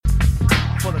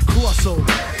crossover.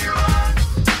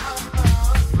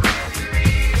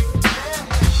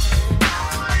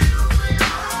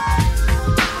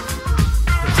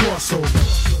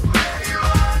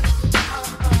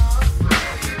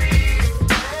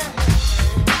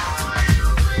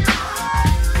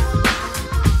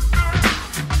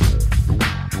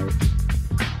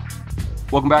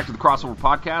 Welcome back to the Crossover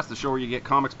Podcast, the show where you get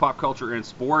comics, pop culture, and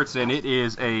sports, and it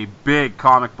is a big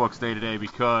comic books day today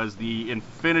because the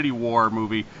Infinity War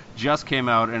movie just came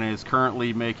out and is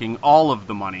currently making all of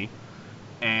the money,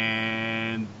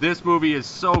 and this movie is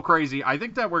so crazy. I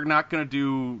think that we're not going to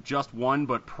do just one,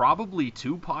 but probably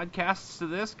two podcasts to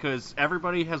this because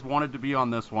everybody has wanted to be on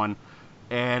this one,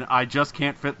 and I just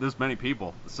can't fit this many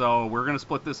people, so we're going to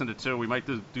split this into two. We might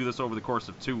do this over the course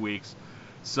of 2 weeks.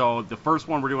 So the first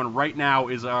one we're doing right now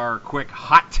is our quick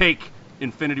hot take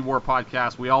Infinity War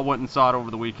podcast. We all went and saw it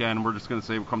over the weekend. We're just going to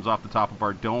say what comes off the top of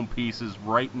our dome pieces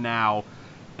right now.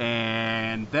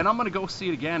 And then I'm going to go see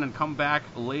it again and come back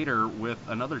later with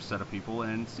another set of people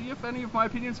and see if any of my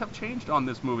opinions have changed on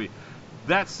this movie.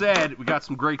 That said, we got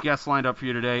some great guests lined up for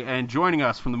you today. And joining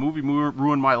us from the Movie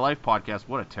Ruined My Life podcast,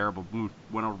 what a terrible move,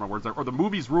 went over my words there, or the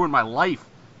Movies Ruined My Life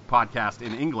podcast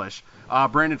in English,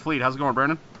 Brandon Fleet. How's it going,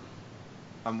 Brandon?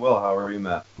 I'm well. How are you,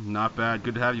 Matt? Not bad.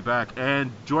 Good to have you back.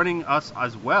 And joining us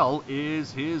as well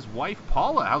is his wife,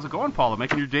 Paula. How's it going, Paula?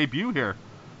 Making your debut here.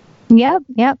 Yep.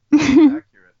 Accurate.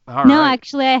 All No, right.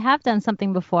 actually, I have done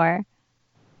something before.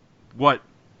 What?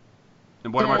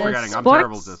 And what am I forgetting? I'm sports?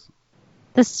 terrible at this.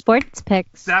 The sports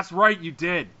picks. That's right, you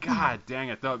did. God dang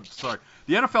it. Sorry.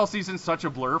 The NFL season's such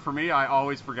a blur for me, I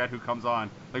always forget who comes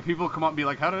on. Like, people come up and be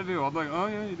like, how did I do? I'm like, oh,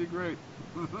 yeah, you did great.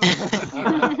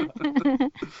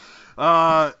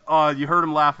 You heard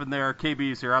him laughing there.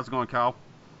 KB's here. How's it going, Cal?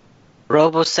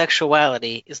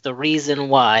 Robosexuality is the reason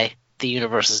why the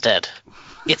universe is dead.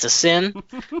 It's a sin.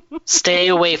 Stay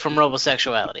away from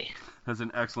robosexuality. That's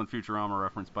an excellent Futurama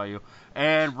reference by you.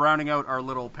 And rounding out our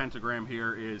little pentagram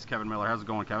here is Kevin Miller. How's it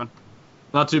going, Kevin?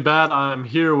 Not too bad. I'm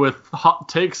here with hot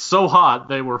takes so hot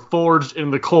they were forged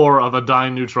in the core of a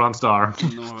dying neutron star.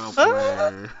 Well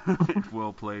played.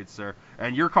 Well played, sir.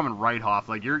 And you're coming right off.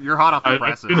 Like, you're hot off the I've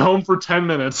presses. been home for 10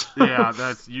 minutes. Yeah,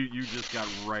 that's you just got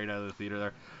right out of the theater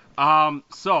there.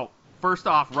 So, first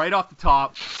off, right off the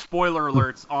top, spoiler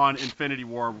alerts on Infinity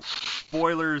War.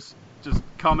 Spoilers just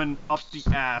coming up the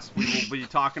ass. We will be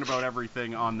talking about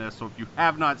everything on this. So if you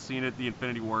have not seen it, the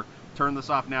Infinity War, turn this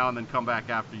off now and then come back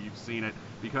after you've seen it,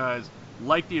 because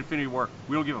like the Infinity War,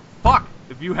 we don't give a fuck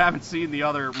if you haven't seen the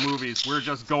other movies. We're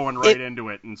just going right into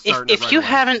it and starting If you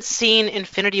haven't seen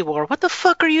Infinity War, what the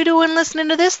fuck are you doing listening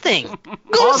to this thing?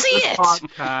 Go see it!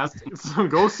 Podcast.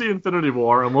 Go see Infinity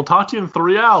War, and we'll talk to you in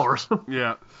 3 hours.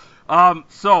 Yeah.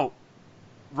 So,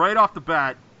 right off the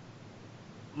bat,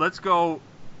 let's go.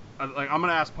 I'm going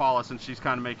to ask Paula, since she's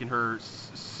kind of making her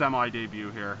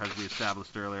semi-debut here, as we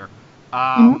established earlier.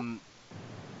 Who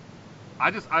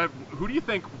do you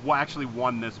think actually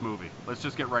won this movie? Let's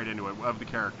just get right into it. Of the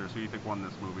characters, who do you think won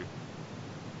this movie?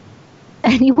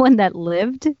 Anyone that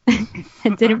lived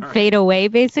and didn't fade away,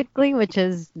 basically, which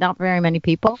is not very many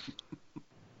people.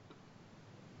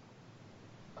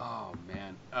 Oh,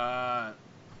 man.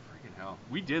 Freaking hell.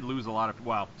 We did lose a lot of...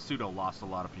 Well, Pseudo lost a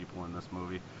lot of people in this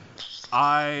movie.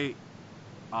 I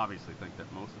obviously think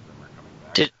that most of them are coming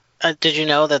back. Did you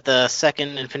know that the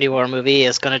second Infinity War movie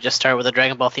is going to just start with a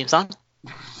Dragon Ball theme song?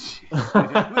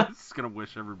 It's gonna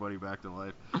wish everybody back to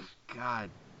life. God.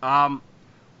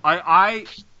 I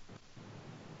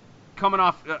coming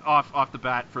off the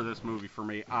bat for this movie for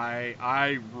me.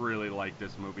 I really like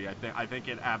this movie. I think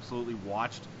it absolutely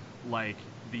watched like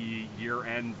the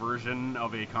year-end version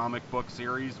of a comic book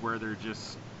series where they're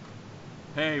just,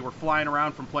 hey, we're flying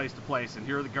around from place to place, and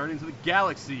here are the Guardians of the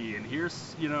Galaxy, and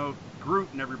here's, Groot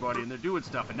and everybody, and they're doing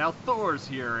stuff, and now Thor's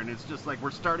here, and it's just like we're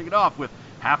starting it off with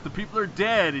half the people are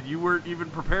dead, and you weren't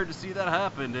even prepared to see that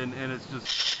happen, and it's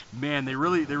just, man, they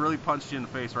really punched you in the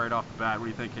face right off the bat. What do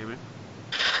you think, KB?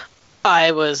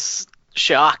 I was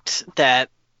shocked that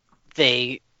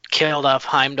they killed off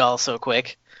Heimdall so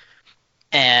quick,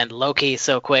 and Loki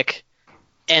so quick,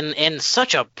 and in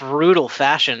such a brutal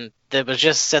fashion that was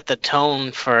just set the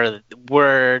tone for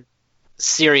we're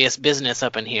serious business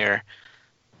up in here.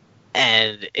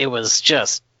 And it was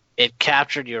just, it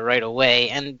captured you right away.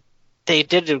 And they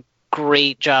did a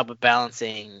great job of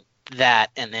balancing that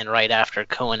and then right after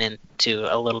going into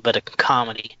a little bit of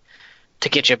comedy to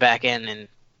get you back in. And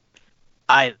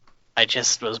I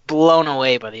just was blown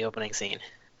away by the opening scene.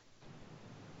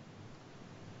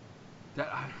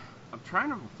 I'm trying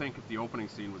to think if the opening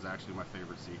scene was actually my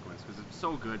favorite sequence, because it's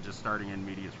so good just starting in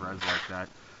medias res like that.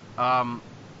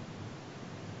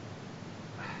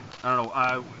 I don't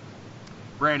know.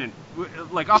 Brandon,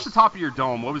 like off the top of your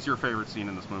dome, what was your favorite scene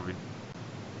in this movie?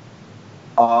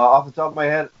 Off the top of my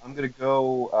head, I'm gonna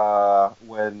go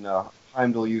when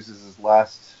Heimdall uses his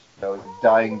last,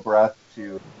 dying breath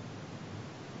to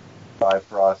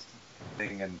Bifrost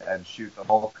thing and shoot the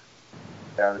Hulk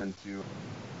down into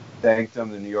Sanctum,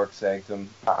 the New York Sanctum.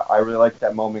 I really liked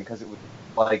that moment because it was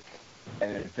like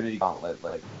an Infinity Gauntlet,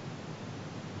 like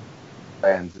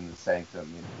lands in the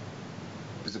Sanctum. You know?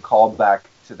 There's a callback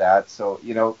to that, so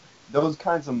those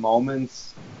kinds of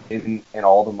moments in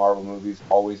all the Marvel movies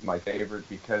always my favorite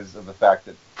because of the fact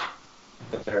that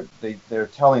they're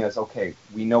telling us, okay,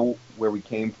 we know where we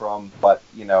came from, but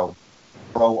throw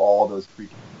all those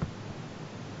creatures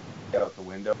out the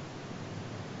window.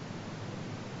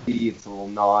 It's a little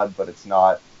nod, but it's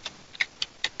not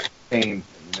the same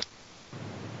thing.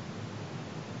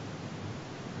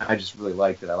 I just really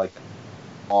liked it. I liked that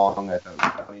song. I thought it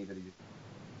was funny that he did.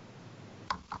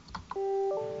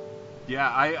 Yeah,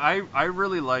 I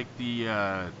really like the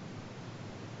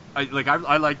I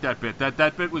like that bit.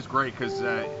 That bit was great because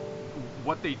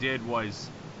what they did was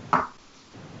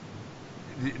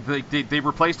they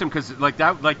replaced him because like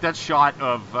that shot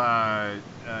of God,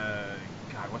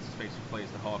 what's his face who plays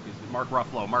the Hulk, is it Mark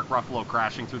Ruffalo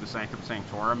crashing through the Sanctum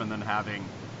Sanctorum and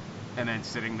then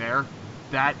sitting there.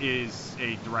 That is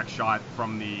a direct shot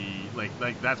from the like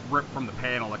that's ripped from the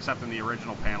panel, except in the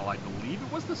original panel I believe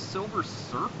it was the Silver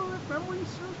Surfer, if memory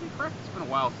serves me correct. It's been a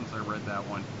while since I read that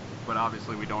one, but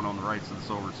obviously we don't own the rights to the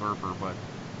Silver Surfer,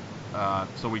 but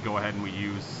so we go ahead and we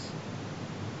use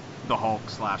the Hulk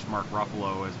 / Mark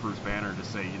Ruffalo as Bruce Banner to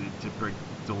say to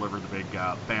deliver the big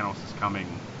Thanos is coming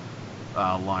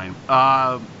line.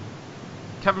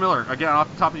 Kevin Miller, again,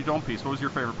 off the top of your dome piece, what was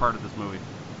your favorite part of this movie?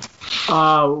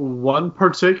 One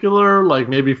particular, like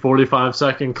maybe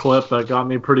 45-second clip that got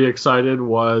me pretty excited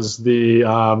was the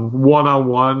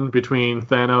one-on-one between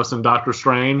Thanos and Doctor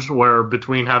Strange, where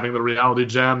between having the reality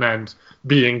gem and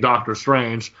being Doctor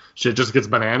Strange, shit just gets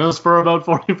bananas for about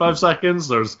 45 seconds.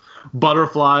 There's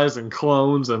butterflies and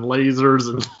clones and lasers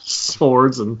and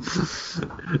swords, and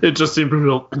it just seemed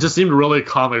really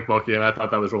comic booky, and I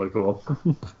thought that was really cool.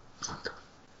 God,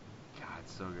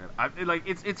 it's so good.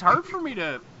 It's hard for me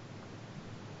to.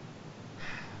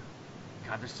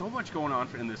 God, there's so much going on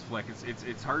in this flick.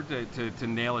 It's hard to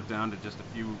nail it down to just a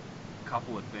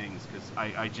couple of things because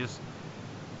I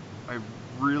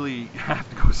really have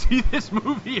to go see this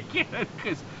movie again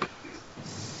because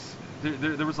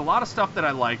there was a lot of stuff that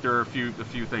I liked. There are a few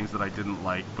things that I didn't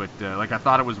like, but I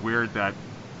thought it was weird that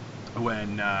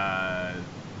when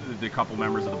the couple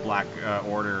members of the Black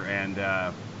Order and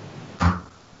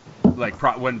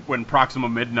when Proxima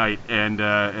Midnight and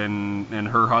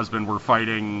her husband were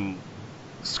fighting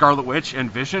Scarlet Witch and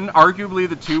Vision, arguably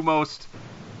the two most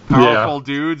powerful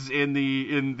dudes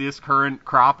in this current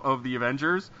crop of the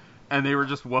Avengers, and they were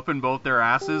just whooping both their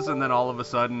asses, and then all of a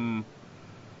sudden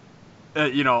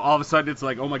it's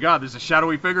like, oh my God, there's a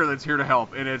shadowy figure that's here to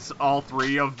help, and it's all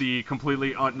three of the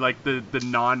completely the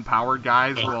non-powered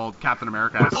guys. Well, Captain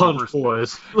America has Punch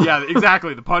Boys. Yeah,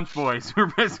 exactly, the Punch Boys. We're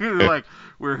basically like,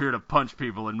 we're here to punch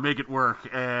people and make it work,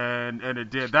 and it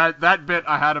did. That bit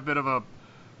I had a bit of a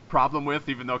problem with,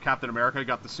 even though Captain America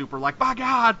got the super by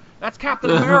God, that's Captain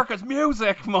America's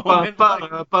music moment. Son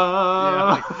of a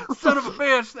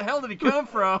bitch, the hell did he come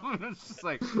from? It's just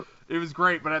like, it was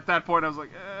great, but at that point I was like,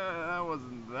 that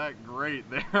wasn't that great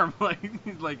there. I'm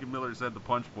like Miller said, the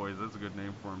Punch Boys, that's a good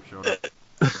name for him, showed up.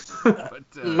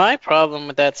 But, my problem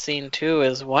with that scene too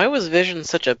is, why was Vision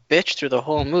such a bitch through the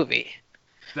whole movie?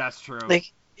 That's true.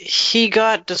 Like, he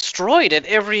got destroyed at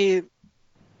every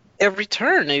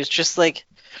turn. He was just like,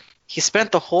 he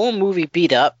spent the whole movie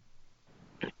beat up.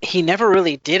 He never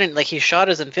really didn't. Like, he shot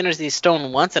his Infinity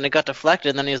Stone once and it got deflected,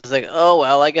 and then he was like, oh,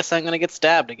 well, I guess I'm going to get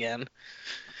stabbed again.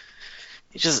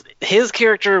 His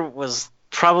character was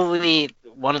probably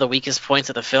one of the weakest points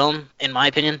of the film, in my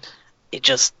opinion. It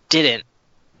just didn't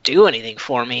do anything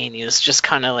for me, and he was just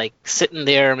kind of like sitting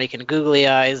there making googly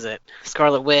eyes at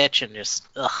Scarlet Witch and just,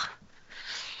 ugh.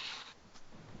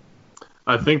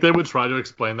 I think they would try to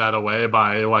explain that away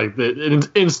by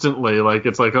instantly,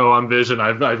 it's like, oh, I'm Vision,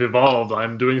 I've evolved,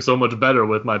 I'm doing so much better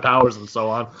with my powers and so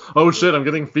on. Oh shit, I'm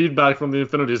getting feedback from the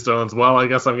Infinity Stones. Well, I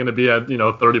guess I'm going to be at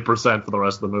 30% for the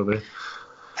rest of the movie.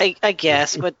 I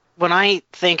guess, but when I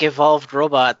think evolved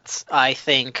robots, I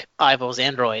think Ivo's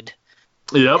android.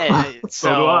 Yep.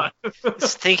 So do I.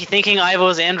 Thinking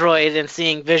Ivo's android and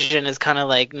seeing Vision is kind of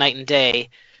like night and day.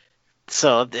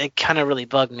 So it kind of really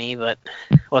bugged me, but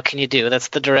what can you do? That's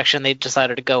the direction they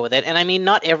decided to go with it. And I mean,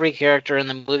 not every character in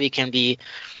the movie can be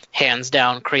hands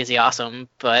down crazy awesome,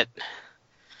 but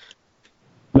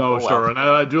No, Oh, sure, wow. and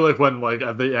I do like when, like,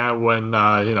 at the end when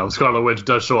Scarlet Witch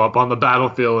does show up on the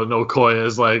battlefield, and Okoye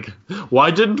is like,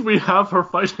 "Why didn't we have her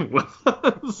fighting with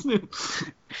us?"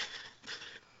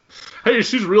 Hey,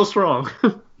 she's real strong.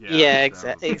 Yeah, that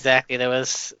was- exactly. There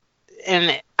was,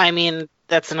 and I mean,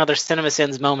 that's another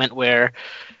CinemaSins moment where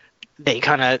they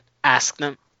kind of ask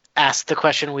the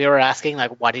question we were asking,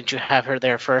 like, why didn't you have her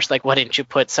there first? Like, why didn't you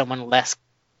put someone less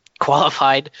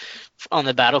qualified on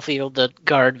the battlefield to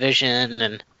guard Vision?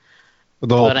 And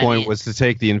The whole But I point mean- was to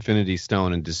take the Infinity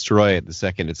Stone and destroy it the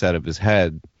second it's out of his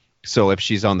head. So if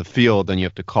she's on the field, then you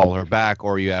have to call her back,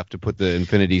 or you have to put the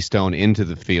Infinity Stone into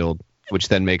the field, which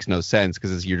then makes no sense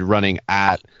because you're running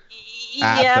at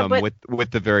yeah, them but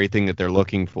with the very thing that they're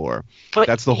looking for. but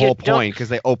That's the you whole don't- point, because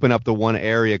they open up the one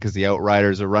area because the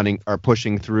Outriders are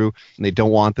pushing through, and they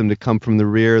don't want them to come from the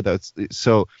rear. That's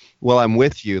so. Well, I'm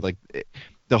with you. Like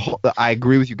I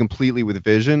agree with you completely with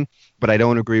Vision, but I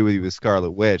don't agree with you with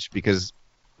Scarlet Witch, because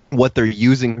what they're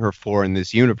using her for in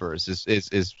this universe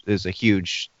is a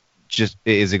huge, just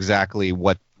is exactly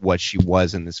what she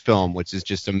was in this film, which is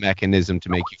just a mechanism to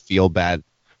make you feel bad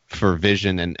for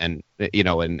Vision and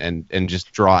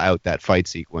just draw out that fight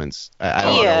sequence. I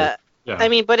don't know. Yeah, Yeah. I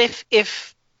mean, but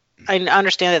if I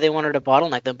understand that they wanted to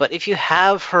bottleneck them, but if you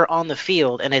have her on the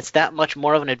field and it's that much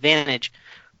more of an advantage,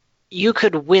 you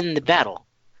could win the battle,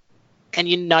 and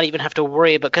you not even have to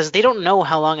worry about, because they don't know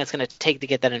how long it's going to take to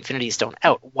get that Infinity Stone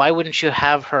out. Why wouldn't you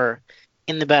have her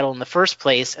in the battle in the first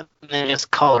place and then just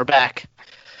call her back?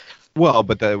 Well,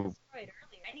 but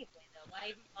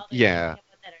Yeah.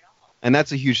 And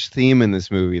that's a huge theme in this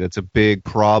movie. That's a big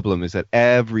problem, is that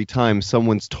every time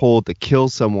someone's told to kill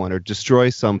someone or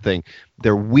destroy something,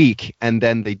 they're weak, and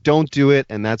then they don't do it,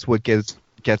 and that's what gets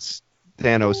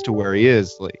Thanos to where he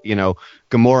is. Like,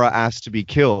 Gamora asked to be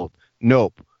killed.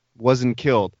 Nope, wasn't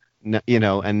killed.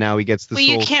 And now he gets the Well,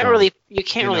 Soul you can't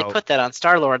Stone. really put that on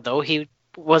Star-Lord, though. He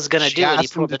was going to She do it. He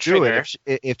asked him pulled to the do trigger.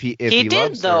 it if he He did,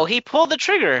 loves though. her. He pulled the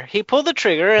trigger.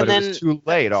 But And then it was too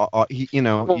late. well, You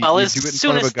as do it in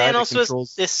soon front of as a guy that Thanos was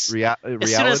controls as soon reality.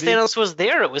 as Thanos was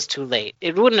there, it was too late.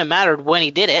 It wouldn't have mattered when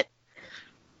he did it,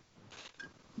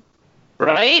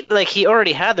 right? Like, he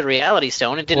already had the Reality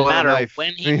Stone. It didn't Well, matter knife.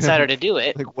 when he decided to do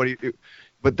it. Like, what do you do?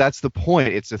 But that's the point.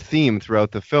 It's a theme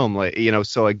throughout the film. Like,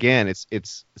 so again,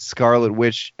 it's Scarlet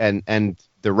Witch and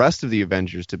the rest of the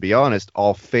Avengers, to be honest,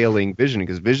 all failing Vision,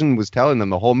 because Vision was telling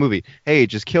them the whole movie, "Hey,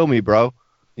 just kill me, bro."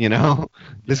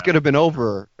 This could have been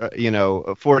over,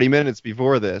 40 minutes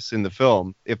before this in the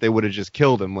film if they would have just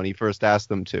killed him when he first asked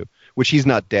them to, which he's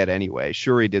not dead anyway.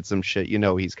 Sure, he did some shit.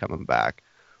 He's coming back.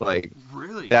 Like,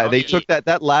 Really? they Okay. took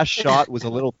that last shot was a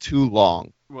little too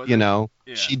long. Was it? Yeah.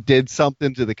 She did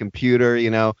something to the computer.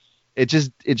 It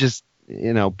just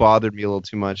bothered me a little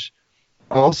too much.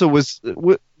 Also, was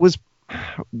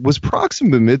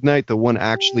Proxima Midnight the one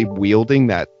actually wielding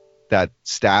that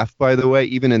staff, by the way,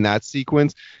 even in that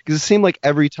sequence? Because it seemed like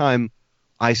every time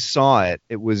I saw it,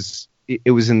 it was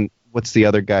in, what's the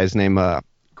other guy's name?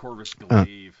 Corvus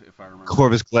Glaive, if I remember.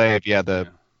 Corvus Glaive, yeah, the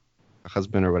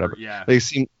husband or whatever. Yeah. They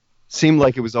seemed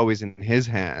like it was always in his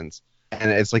hands, and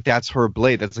it's like that's her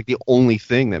blade. That's like the only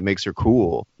thing that makes her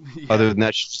cool. Yeah. Other than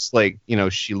that, she's just like,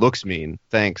 she looks mean.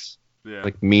 Thanks. Yeah.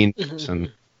 Like, mean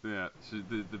person. Yeah.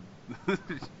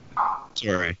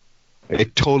 Sorry.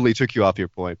 It totally took you off your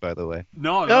point, by the way.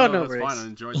 No, No that's worries. fine. I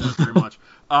enjoyed that very much.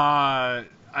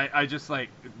 I just, like,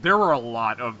 there were a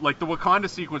lot of, like, the Wakanda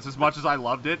sequence, as much as I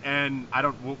loved it, and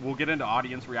we'll get into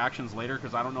audience reactions later,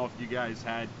 because I don't know if you guys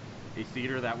had a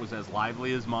theater that was as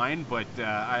lively as mine, but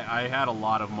I had a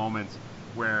lot of moments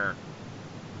where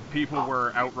people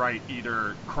were outright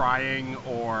either crying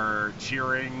or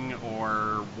cheering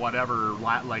or whatever,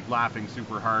 laughing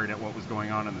super hard at what was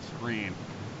going on the screen.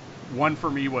 One for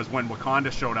me was when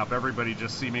Wakanda showed up, everybody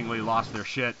just seemingly lost their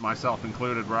shit, myself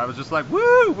included, where I was just like,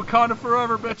 woo, Wakanda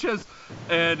forever, bitches!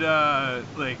 And,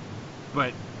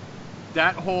 but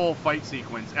that whole fight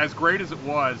sequence, as great as it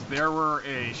was, there were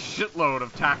a shitload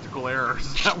of tactical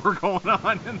errors that were going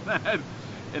on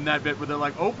in that bit where they're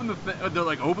like, open the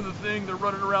thing, they're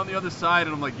running around the other side,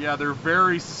 and I'm like, yeah, they're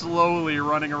very slowly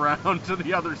running around to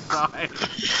the other side.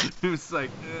 It was like,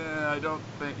 I don't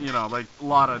think, like, a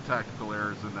lot of tactical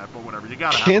errors in that, but whatever, you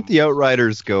gotta have Can't them. the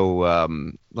Outriders go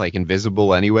like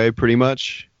invisible anyway, pretty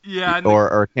much? Yeah, and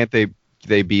Or can't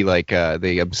they be like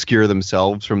they obscure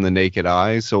themselves from the naked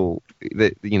eye? So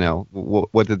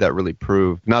what did that really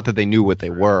prove? Not that they knew what they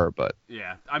were, but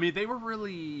yeah, I mean, they were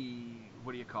really,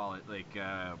 what do you call it? Like,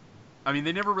 I mean,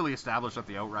 they never really established that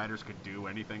the Outriders could do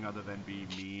anything other than be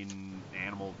mean,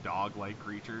 animal, dog-like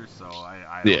creatures. So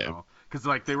I don't know, because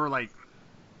like they were like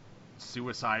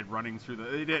suicide running through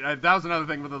that was another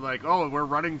thing with like, oh, we're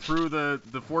running through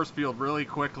the force field really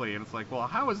quickly, and it's like, well,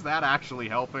 how is that actually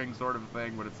helping, sort of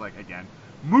thing? But it's like, again,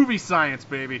 movie science,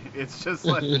 baby. It's just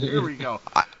like, here we go.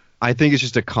 I think it's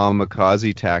just a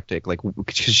kamikaze tactic, like,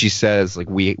 because she says, like,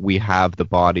 we have the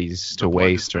bodies to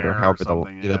waste, or however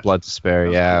the blood to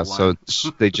spare. That's so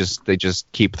they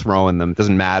just keep throwing them. It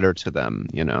doesn't matter to them,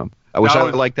 you know. I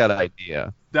like that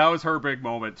idea. That was her big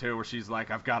moment too, where she's like,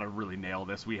 "I've got to really nail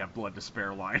this. We have blood to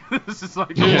spare" line. This is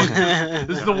like this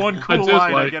is the one cool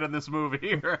line I get in this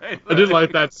movie. Right? I did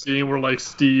like that scene where like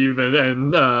Steve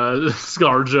and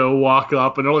ScarJo walk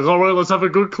up and they're like, "All right, let's have a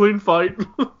good clean fight."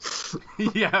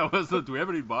 Yeah, it was. Do we have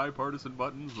any bipartisan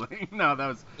buttons? Like, no, that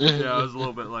was it was a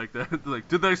little bit like that. Like,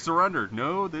 did they surrender?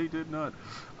 No, they did not.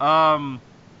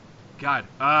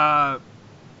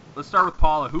 Let's start with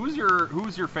Paula. Who's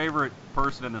your favorite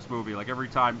person in this movie? Like every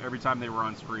time they were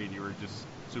on screen, you were just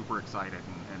super excited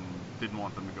and didn't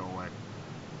want them to go away.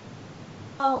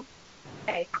 Oh,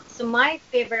 okay. So my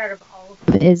favorite out of all of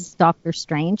them is Doctor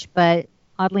Strange, but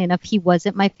oddly enough, he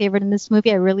wasn't my favorite in this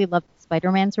movie. I really loved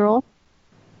Spider-Man's role.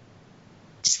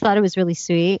 Just thought it was really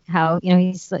sweet how, you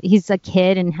know, he's a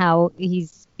kid and how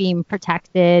he's being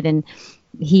protected, and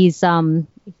he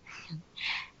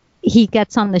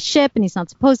gets on the ship and he's not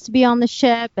supposed to be on the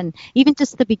ship, and even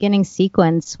just the beginning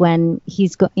sequence when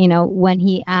when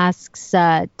he asks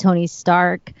Tony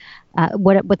Stark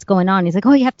what's going on, he's like,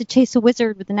 oh, you have to chase a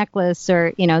wizard with a necklace,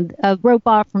 or a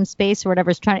robot from space or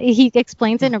whatever's trying. He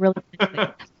explains it in a really good way.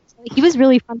 He was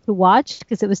really fun to watch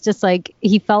because it was just like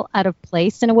he felt out of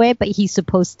place in a way, but he's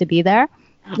supposed to be there.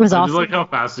 It was awesome. I like how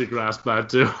fast he grasped that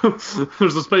too.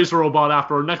 There's a space robot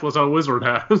after a necklace a wizard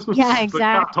has. Yeah,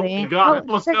 exactly. Like, got it.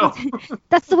 Let's go.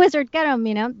 That's the wizard. Get him.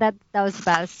 That was the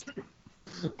best.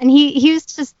 And he was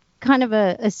just kind of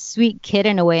a sweet kid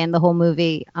in a way in the whole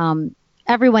movie.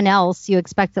 Everyone else, you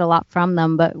expected a lot from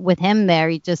them, but with him there,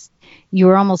 you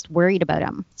were almost worried about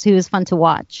him. So he was fun to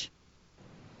watch.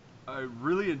 I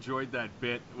really enjoyed that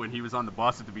bit when he was on the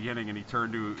bus at the beginning and he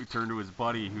turned to his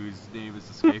buddy, whose name is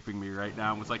escaping me right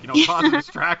now, and was like, cause a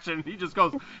distraction. He just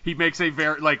goes, he makes a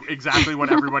very, like, exactly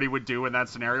what everybody would do in that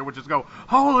scenario, which is go,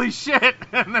 holy shit,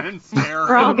 and then stare.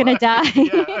 We're all gonna die.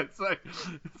 Yeah, it's like,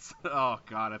 oh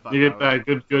god, I thought you get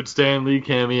that good Stan Lee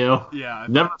cameo. Yeah,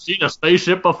 never seen a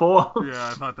spaceship before. Yeah,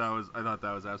 I thought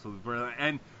that was absolutely brilliant.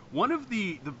 And one of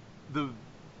the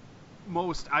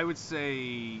most, I would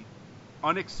say,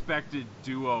 unexpected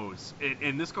duos,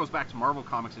 and this goes back to Marvel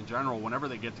Comics in general. Whenever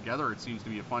they get together, it seems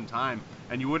to be a fun time,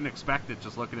 and you wouldn't expect it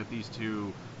just looking at these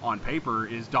two on paper,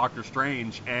 is Doctor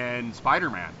Strange and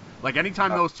Spider-Man. Like, anytime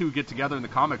those two get together in the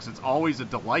comics, it's always a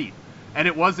delight. And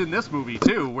it was in this movie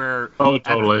too, where at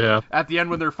the end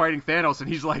when they're fighting Thanos and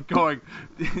he's like going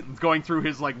through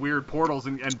his like weird portals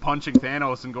and punching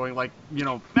Thanos and going like,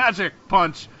 magic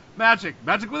punch, magic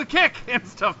with a kick and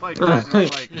stuff like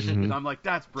that. And I'm like,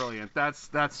 that's brilliant. That's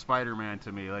Spider-Man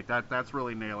to me. Like that's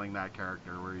really nailing that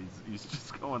character where he's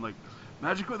just going like,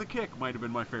 magic with a kick might have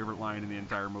been my favorite line in the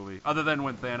entire movie, other than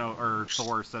when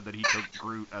Thor said that he took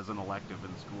Groot as an elective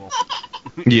in school.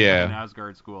 Yeah. In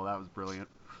Asgard school. That was brilliant.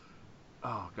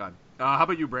 Oh god. How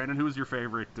about you, Brandon? Who was your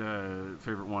favorite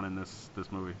one in this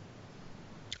movie?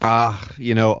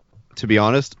 To be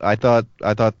honest, I thought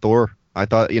Thor. I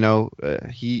thought,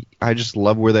 I just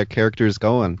love where that character is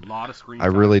going. A lot of screen I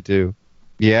time. really do.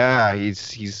 Yeah,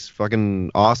 he's fucking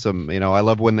awesome. I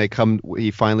love when he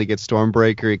finally gets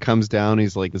Stormbreaker. He comes down.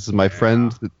 He's like, this is my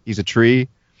friend. He's a tree.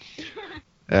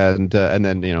 And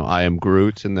then, I am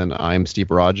Groot. And then I am Steve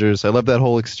Rogers. I love that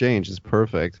whole exchange. It's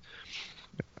perfect.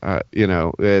 Everything,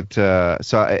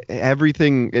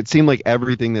 it seemed like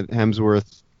everything that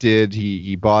Hemsworth did,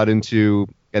 he bought into,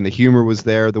 and the humor was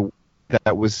there.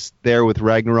 That was there with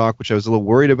Ragnarok, which I was a little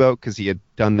worried about because he had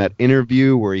done that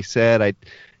interview where he said,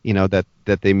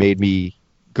 that they made me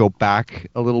go back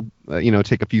a little,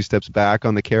 take a few steps back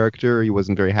on the character. He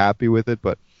wasn't very happy with it,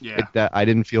 but I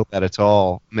didn't feel that at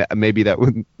all. Maybe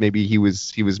he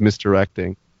was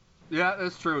misdirecting. Yeah,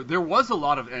 that's true. There was a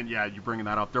lot of, and yeah, you bringing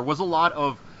that up. There was a lot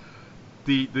of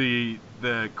the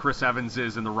Chris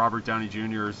Evanses and the Robert Downey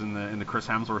Jr.'s and the Chris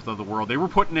Hemsworth of the world. They were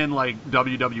putting in like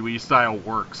WWE style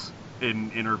works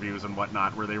in interviews and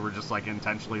whatnot, where they were just like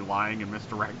intentionally lying and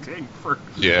misdirecting for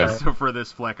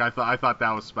this flick. I thought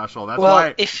that was special. That's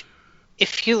why.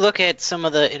 If you look at some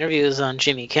of the interviews on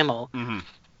Jimmy Kimmel,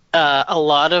 a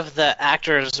lot of the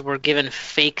actors were given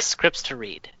fake scripts to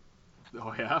read.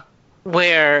 Oh yeah.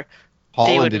 Where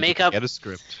Holland they would didn't make up. Get a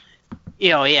script. He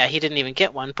didn't even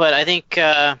get one. But I think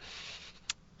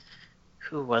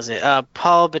who was it?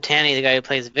 Paul Bettany, the guy who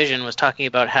plays Vision, was talking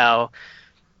about how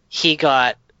he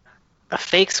got a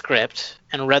fake script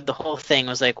and read the whole thing,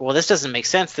 was like, well, this doesn't make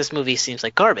sense. This movie seems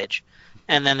like garbage.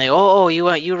 And then they,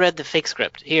 you read the fake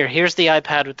script. Here's the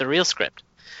iPad with the real script.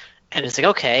 And it's like,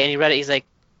 okay. And he read it. He's like,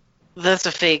 that's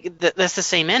a fake. That's the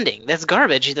same ending. That's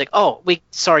garbage. He's like, oh,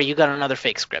 sorry, you got another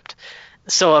fake script.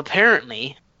 So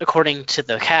apparently, according to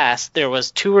the cast, there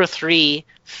was 2 or 3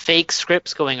 fake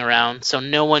scripts going around, so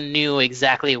no one knew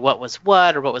exactly what was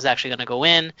what or what was actually going to go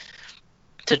in,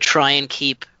 to try and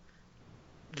keep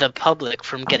the public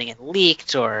from getting it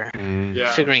leaked or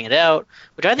figuring it out,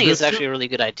 which I think is actually a really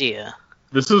good idea.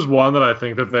 This is one that I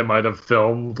think that they might have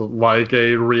filmed like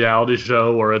a reality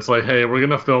show where it's like, hey, we're going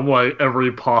to film like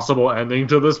every possible ending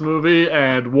to this movie,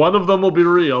 and one of them will be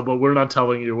real, but we're not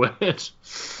telling you which.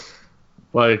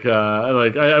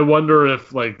 I wonder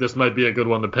if like this might be a good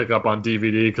one to pick up on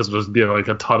DVD, because there's be like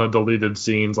a ton of deleted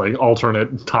scenes, like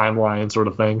alternate timeline sort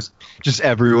of things. Just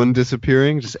everyone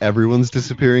disappearing, just everyone's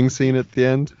disappearing scene at the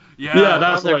end. Yeah,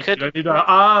 that's like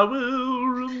I will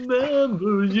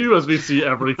remember you, as we see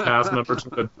every cast member to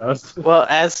the death. Well,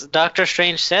 as Doctor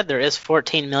Strange said, there is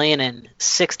 14 million and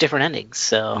 6 different endings.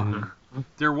 So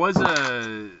there was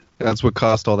a. That's what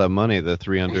cost all that money, the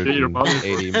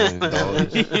 $380 million.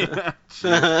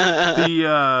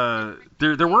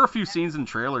 There were a few scenes in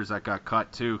trailers that got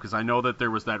cut too, because I know that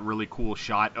there was that really cool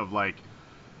shot of like,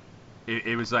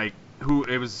 it was like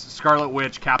it was Scarlet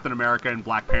Witch, Captain America, and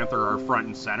Black Panther are front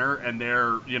and center, and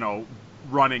they're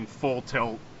running full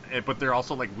tilt, but they're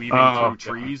also like weaving through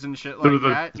trees and shit like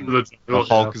that. The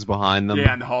Hulk is behind them.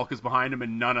 Yeah, and the Hulk is behind them,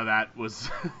 and none of that was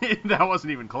that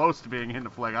wasn't even close to being in the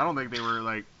flag. I don't think they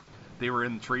were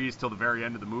in the trees till the very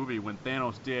end of the movie when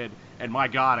Thanos did, and my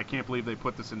God, I can't believe they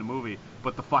put this in the movie,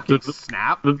 but the fucking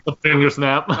snap. The finger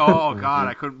snap. Oh, God,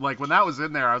 I couldn't, when that was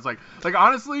in there, I was like,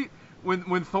 honestly,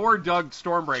 when Thor dug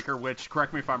Stormbreaker, which,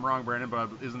 correct me if I'm wrong, Brandon, but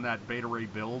isn't that Beta Ray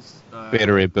Bill's?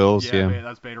 Beta Ray Bill's, yeah.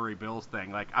 That's Beta Ray Bill's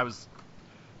thing. Like, I was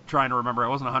trying to remember. I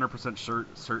wasn't 100%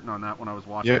 certain on that when I was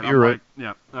watching it. Yeah, you're right.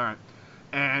 Yeah, all right.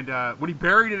 And when he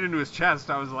buried it into his chest,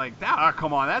 I was like,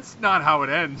 come on, that's not how it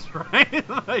ends, right?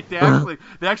 Like,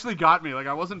 they actually got me. Like,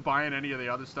 I wasn't buying any of the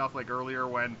other stuff, like earlier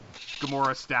when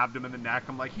Gamora stabbed him in the neck.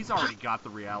 I'm like, he's already got the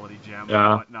reality gem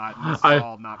and whatnot, and this is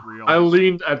all not real.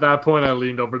 At that point, I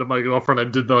leaned over to my girlfriend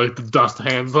and did the dust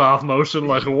hands off motion,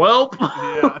 like, welp.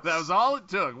 Yeah, that was all it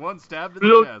took. One stab to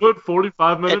the chest. Good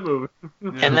 45-minute movie.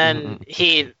 And then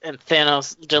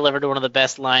Thanos delivered one of the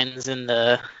best lines in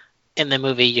the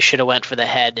movie. You should have went for the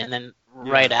head, and then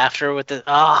right after with the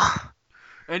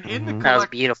and in the that was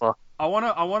beautiful. I want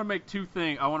to make two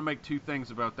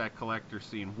things about that collector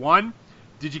scene. One,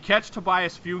 did you catch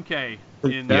Tobias Funke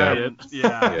in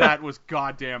that was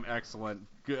goddamn excellent.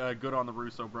 Good on the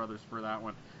Russo brothers for that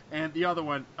one. And the other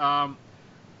one,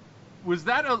 was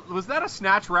that a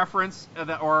Snatch reference,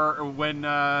 or when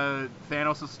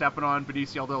Thanos is stepping on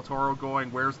Benicio del Toro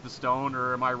going, "Where's the stone?"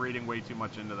 Or am I reading way too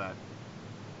much into that?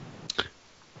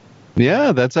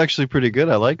 Yeah, that's actually pretty good.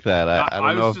 I like that. I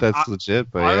don't know if that's legit,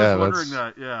 but I was wondering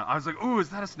that. Yeah, I was like, "Ooh, is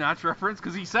that a Snatch reference?"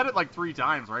 Because he said it like 3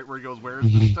 times, right? Where he goes, "Where's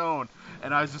the stone?"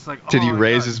 And I was just like, "Did he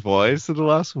raise his voice to the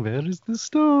last one? Where is the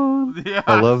stone?" Yeah,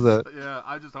 I love that. Yeah,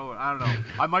 I don't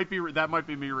know. That might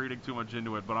be me reading too much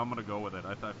into it, but I'm gonna go with it.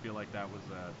 I feel like that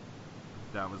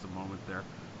was a moment there.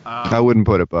 I wouldn't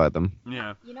put it by them.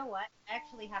 Yeah. You know what? I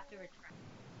actually have to retract.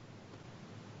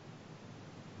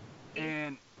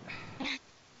 And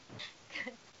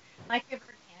my favorite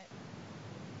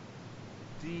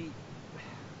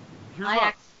I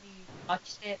actually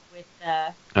watched it with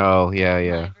oh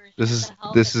yeah. This is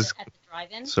at the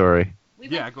drive-in. Sorry.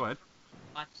 Go ahead.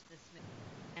 Watch this movie,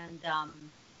 and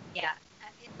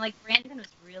like Brandon was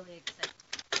really excited.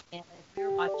 And we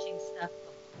were watching stuff,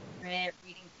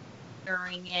 reading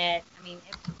during it. I mean,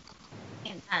 it was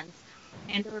intense.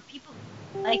 And there were people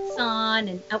with lights on,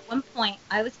 and at one point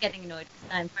I was getting annoyed because the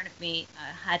guy in front of me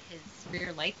had his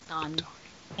rear lights on,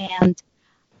 and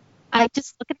I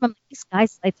just look at him, these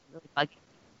guy's lights are really bugging.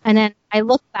 And then I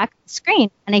look back at the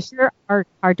screen and I hear our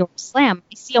car door slam.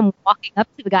 I see him walking up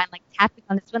to the guy and like tapping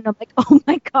on his window. I'm like, oh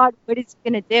my God, what is he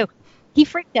going to do? He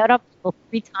freaked out on people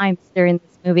 3 times during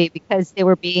this movie because they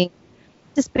were being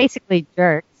just basically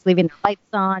jerks, leaving their lights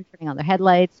on, turning on their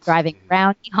headlights, driving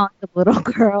around. He honked a little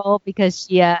girl because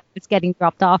she was getting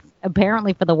dropped off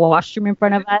apparently for the washroom in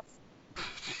front of us.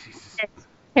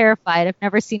 Terrified. I've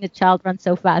never seen a child run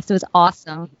so fast. It was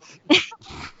awesome.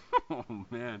 Oh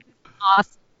man.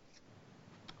 Awesome.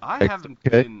 I haven't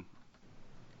been.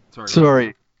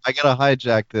 Sorry, I gotta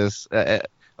hijack this.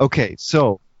 Okay,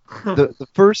 so the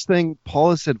first thing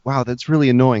Paula said, wow, that's really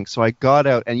annoying. So I got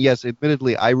out, and yes,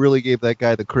 admittedly, I really gave that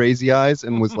guy the crazy eyes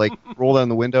and was like, roll down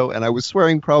the window, and I was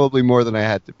swearing probably more than I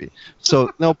had to be.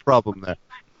 So no problem there.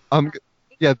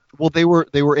 Yeah, well, they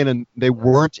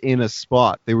weren't in a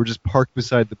spot. They were just parked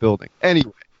beside the building.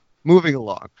 Anyway, moving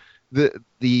along.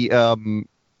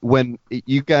 When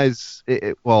you guys,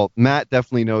 well, Matt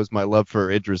definitely knows my love for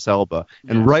Idris Elba,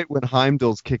 and right when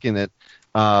Heimdall's kicking it,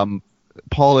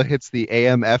 Paula hits the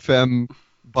AM/FM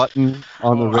button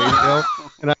on the radio,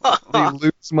 and I really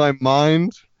lose my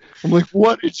mind. I'm like,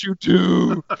 "What did you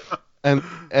do?" And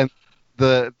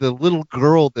the little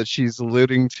girl that she's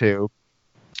alluding to,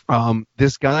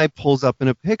 this guy pulls up in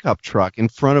a pickup truck in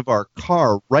front of our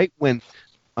car right when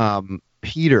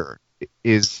Peter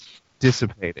is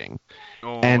dissipating.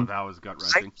 Oh, and that was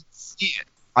gut-wrenching. I can see it.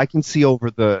 I can see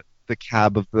over the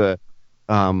cab of the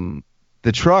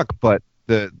truck, but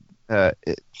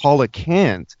Paula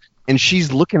can't, and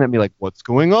she's looking at me like, "What's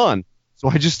going on?" So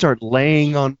I just start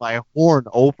laying on my horn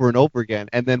over and over again,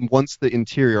 and then once the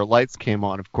interior lights came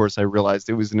on, of course, I realized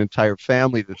it was an entire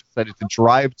family that decided to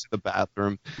drive to the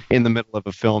bathroom in the middle of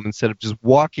a film instead of just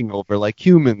walking over like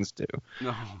humans do.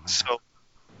 Oh, so,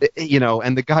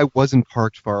 and the guy wasn't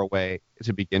parked far away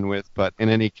to begin with, but in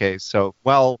any case, so,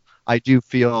 well, I do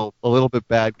feel a little bit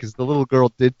bad because the little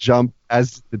girl did jump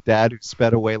as the dad who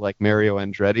sped away like Mario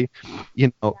Andretti.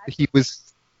 He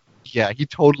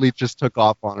totally just took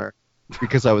off on her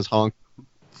because I was honking.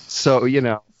 So,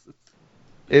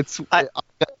 it's... I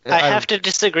have to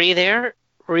disagree there.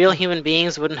 Real human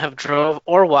beings wouldn't have drove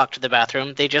or walked to the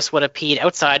bathroom. They just would have peed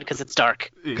outside because it's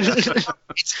dark. Yeah.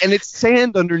 And it's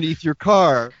sand underneath your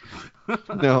car.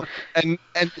 And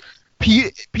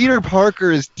Peter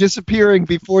Parker is disappearing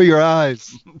before your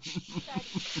eyes.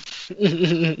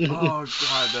 Oh,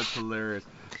 God, that's hilarious.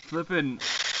 Flippin'...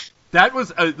 That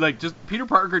was, just Peter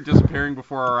Parker disappearing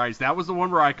before our eyes. That was the one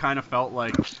where I kind of felt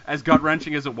like, as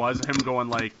gut-wrenching as it was, him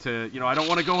going, I don't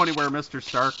want to go anywhere, Mr.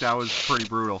 Stark. That was pretty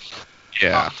brutal.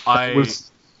 Yeah, it was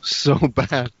so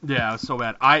bad. Yeah, it was so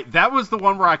bad. That was the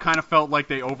one where I kind of felt like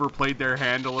they overplayed their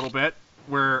hand a little bit,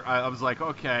 where I was like,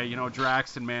 okay,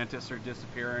 Drax and Mantis are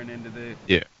disappearing into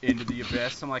the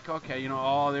abyss. I'm like, okay,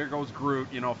 there goes Groot.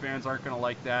 Fans aren't going to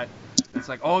like that. It's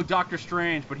like, oh, Doctor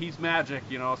Strange, but he's magic,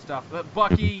 stuff.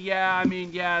 Bucky, I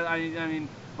mean,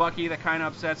 Bucky, that kind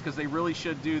of upsets because they really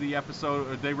should do the episode,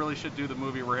 or they really should do the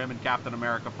movie where him and Captain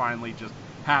America finally just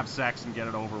have sex and get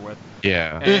it over with.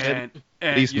 Yeah. And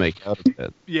at least make out a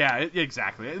bit. Yeah,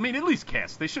 exactly. I mean, at least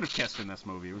kiss. They should have kissed in this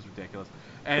movie. It was ridiculous.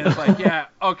 And it's like, yeah,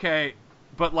 okay,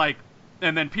 but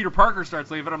and then Peter Parker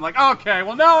starts leaving. I'm like, okay,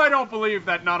 well, now I don't believe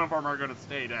that none of them are going to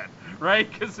stay dead, right?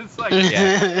 Because it's like,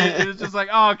 it's just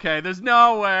like, okay, there's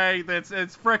no way. It's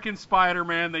frickin'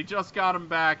 Spider-Man. They just got him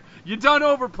back. You done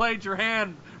overplayed your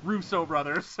hand, Russo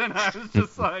brothers. And I was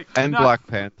just like, and Black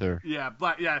Panther. Yeah,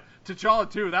 T'Challa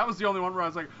too. That was the only one where I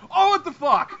was like, oh, what the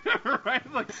fuck,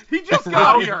 right? Like, he just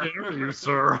got here. How dare you,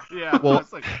 sir? Yeah. Well,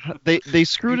 they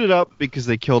screwed it up because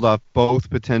they killed off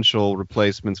both potential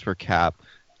replacements for Cap.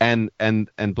 And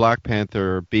Black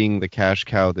Panther being the cash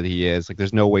cow that he is,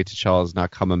 there's no way T'Challa's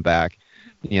not coming back,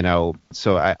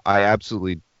 So I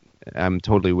absolutely am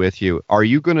totally with you. Are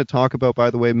you going to talk about,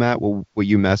 by the way, Matt, what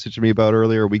you messaged me about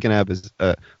earlier? Are we going to have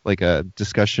a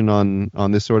discussion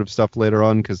on this sort of stuff later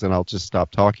on? Because then I'll just stop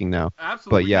talking now.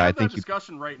 Absolutely. But yeah, I think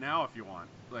discussion right now if you want.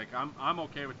 I'm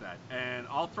okay with that, and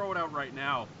I'll throw it out right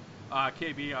now.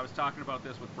 KB, I was talking about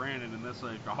this with Brandon, and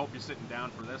I hope you're sitting down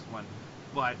for this one,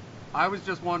 but. I was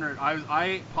just wondering,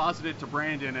 I posited to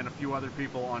Brandon and a few other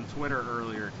people on Twitter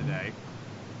earlier today,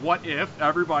 what if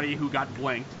everybody who got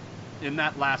blinked in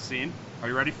that last scene, are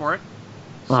you ready for it?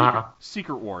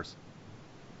 Secret Wars.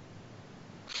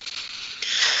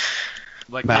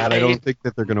 Matt, I don't think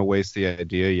that they're going to waste the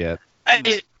idea yet. I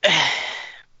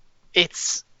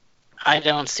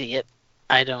don't see it.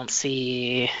 I don't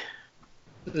see...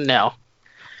 No.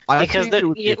 Because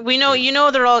we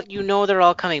know they're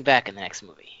all coming back in the next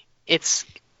movie. It's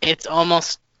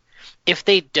almost, if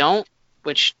they don't,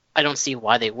 which I don't see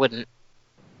why they wouldn't.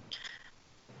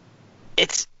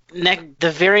 It's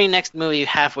the very next movie,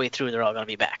 halfway through, they're all gonna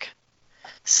be back.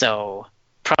 So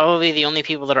probably the only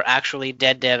people that are actually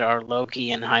dead are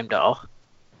Loki and Heimdall.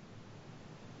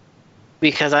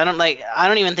 Because I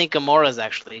don't even think Gamora's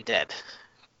actually dead.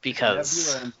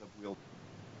 Because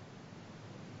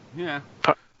yeah.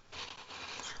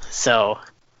 So.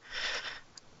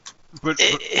 But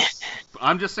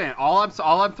I'm just saying, all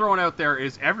I'm throwing out there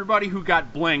is everybody who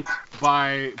got blinked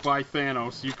by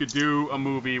Thanos, you could do a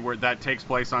movie where that takes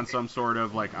place on some sort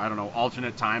of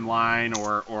alternate timeline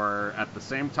or at the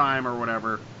same time or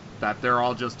whatever, that they're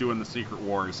all just doing the Secret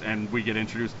Wars, and we get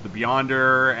introduced to the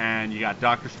Beyonder, and you got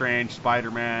Doctor Strange,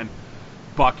 Spider-Man,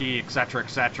 Bucky,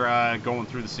 etc., going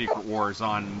through the Secret Wars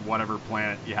on whatever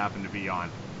planet you happen to be on.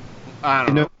 I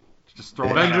don't know. Just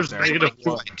throwing Avengers that out there.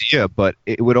 No idea, but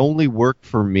it would only work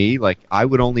for me. Like, I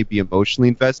would only be emotionally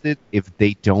invested if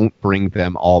they don't bring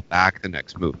them all back the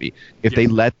next movie. If they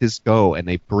let this go and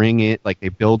they bring it, like they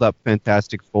build up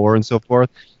Fantastic Four and so forth,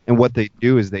 and what they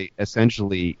do is they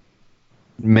essentially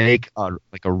make a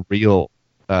real,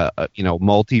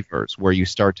 multiverse where you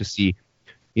start to see,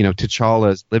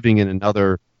 T'Challa is living in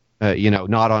another,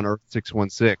 not on Earth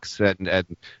 616,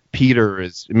 and Peter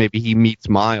is, maybe he meets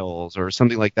Miles or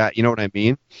something like that. You know what I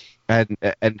mean? And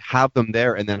have them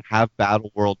there, and then have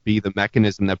Battleworld be the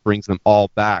mechanism that brings them all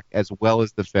back, as well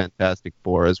as the Fantastic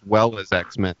Four, as well as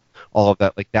X-Men, all of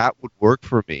that. Like, that would work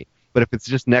for me. But if it's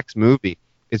just next movie,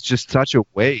 it's just such a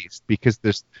waste, because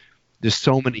there's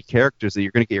so many characters that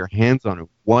you're going to get your hands on in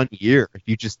 1 year if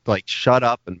you just shut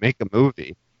up and make a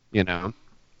movie,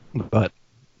 But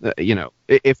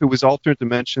if it was alternate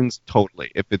dimensions,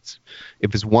 totally. If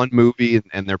it's one movie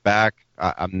and they're back,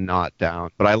 I'm not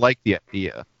down. But I like the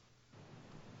idea.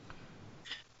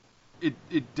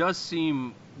 It does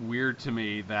seem weird to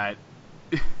me that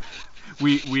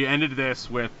we ended this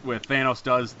with Thanos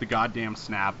does the goddamn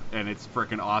snap, and it's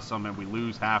freaking awesome, and we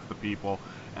lose half the people,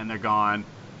 and they're gone,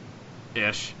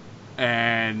 ish.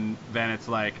 And then it's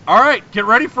like, all right, get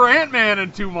ready for Ant-Man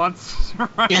in 2 months.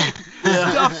 Right?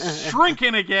 Stuff's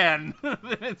shrinking again.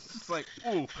 It's just like,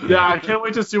 ooh. Yeah, I can't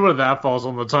wait to see where that falls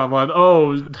on the timeline.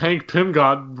 Oh, Hank Pym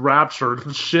got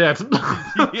raptured. Shit.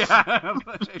 Yeah.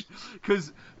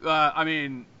 Because,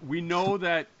 we know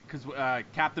that, because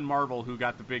Captain Marvel, who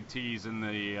got the big tease in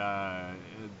the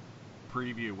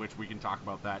preview, which we can talk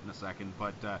about that in a second,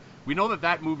 but we know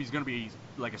that movie's going to be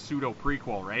like a pseudo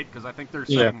prequel, right? Because I think they're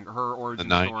setting her origin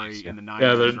story in the 90s.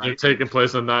 Yeah, they're taking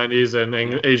place in the 90s,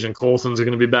 and Agent Coulson's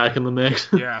going to be back in the mix.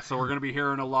 Yeah, so we're going to be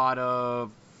hearing a lot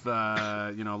of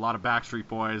a lot of Backstreet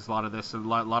Boys, a lot of this, a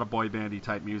lot of boy bandy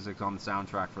type music on the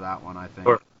soundtrack for that one, I think.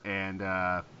 Sure. And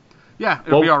yeah,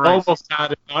 it'll be all right. Almost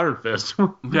had an Iron Fist.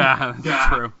 Yeah, that's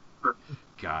true.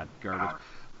 God, garbage.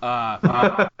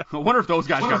 I wonder if those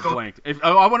guys got blinked.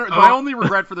 My only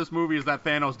regret for this movie is that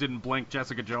Thanos didn't blink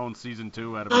Jessica Jones season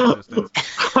 2 out of existence.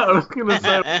 I was gonna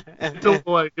say, until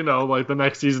like the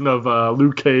next season of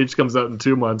Luke Cage comes out in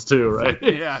 2 months too, right?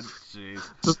 Yeah, jeez.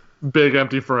 Just big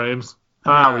empty frames.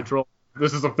 We troll.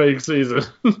 This is a fake season.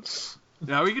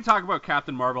 Now we can talk about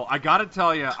Captain Marvel. I gotta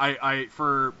tell you, I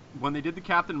for when they did the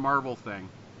Captain Marvel thing,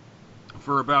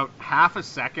 for about half a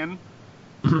second.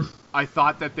 I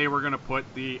thought that they were going to put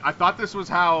I thought this was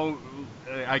how,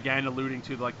 again, alluding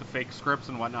to like the fake scripts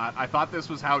and whatnot, I thought this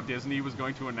was how Disney was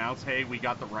going to announce, hey, we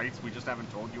got the rights, we just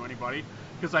haven't told you anybody.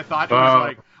 Because I thought it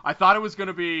was I thought it was going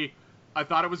to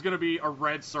be a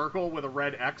red circle with a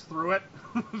red X through it.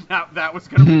 that was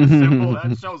going to be the symbol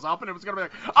that shows up, and it was going to be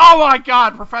like, oh my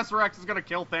god, Professor X is going to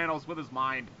kill Thanos with his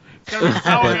mind. It's going to be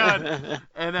so good.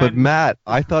 And then, but Matt,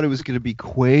 I thought it was going to be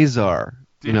Quasar.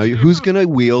 Who's gonna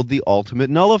wield the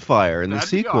ultimate nullifier in the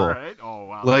sequel? Right. Oh,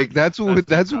 wow. Like that's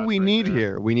what we need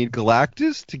here. We need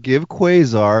Galactus to give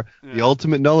Quasar the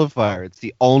ultimate nullifier. It's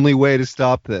the only way to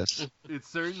stop this. It's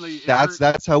certainly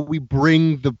that's how we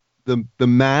bring the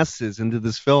masses into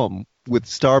this film with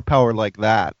star power like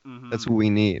that. Mm-hmm. That's what we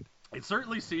need. It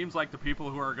certainly seems like the people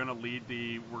who are going to lead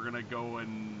we're going to go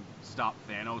and stop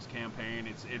Thanos campaign.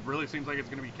 It really seems like it's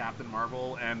going to be Captain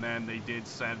Marvel, and then they did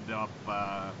set up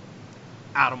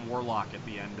Adam Warlock at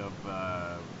the end of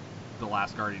the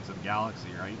last Guardians of the Galaxy,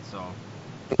 right? So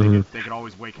they could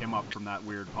always wake him up from that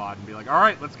weird pod and be like, all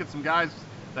right, let's get some guys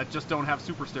that just don't have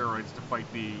super steroids to fight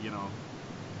the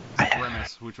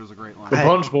Grimace, which was a great line. The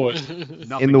Punch Boys.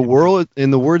 In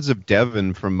the words of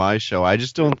Devin from my show, I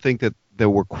just don't think that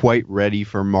we're quite ready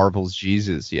for Marvel's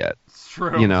Jesus yet. It's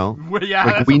true. Well, yeah,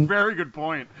 that's a very good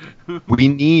point. We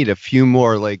need a few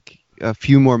more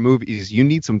movies. You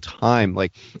need some time.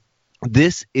 Like,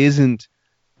 this isn't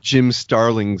Jim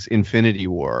Starling's Infinity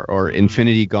War or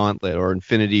Infinity Gauntlet or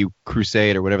Infinity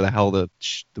Crusade or whatever the hell the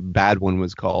bad one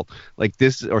was called. Like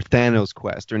this, or Thanos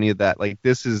Quest or any of that. Like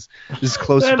this is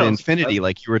closer to Infinity,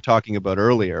 like you were talking about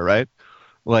earlier, right?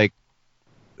 Like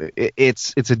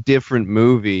it's a different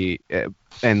movie,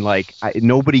 and like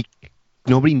nobody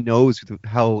knows who the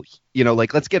hell,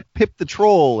 like let's get Pip the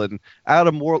Troll and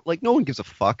Adam Warlock. Like no one gives a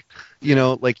fuck,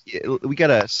 like we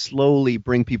gotta slowly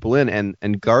bring people in,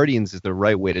 and Guardians is the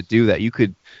right way to do that. You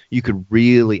could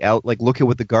really look at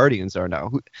what the Guardians are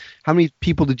now. How many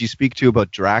people did you speak to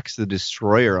about Drax the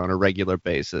Destroyer on a regular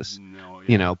basis?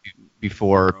 No,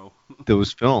 before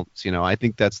those films. I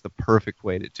think that's the perfect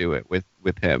way to do it with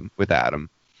Adam,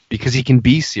 because he can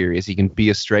be serious, he can be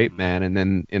a straight man,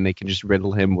 and they can just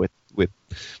riddle him with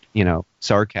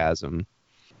sarcasm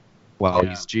while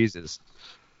he's Jesus.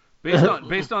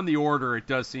 Based on the order, it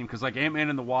does seem, because like Ant-Man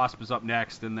and the Wasp is up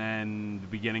next, and then the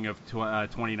beginning of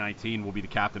 2019 will be the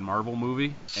Captain Marvel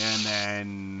movie, and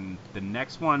then the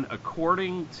next one,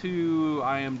 according to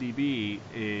IMDb,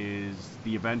 is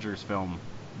the Avengers film,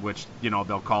 which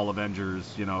they'll call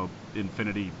Avengers,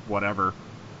 Infinity whatever,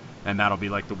 and that'll be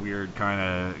like the weird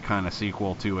kind of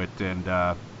sequel to it,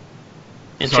 and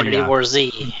Infinity War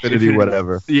Z. Infinity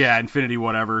whatever. Yeah, Infinity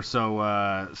whatever. So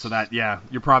that, yeah,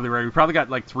 you're probably right. We probably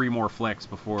got like 3 more flicks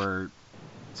before.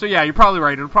 So yeah, you're probably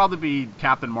right. It'll probably be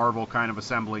Captain Marvel kind of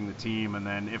assembling the team, and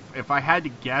then if I had to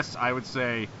guess, I would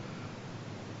say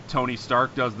Tony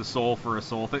Stark does the soul for a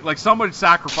soul thing. Like somebody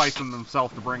sacrificing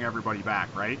themselves to bring everybody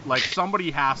back, right? Like somebody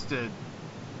has to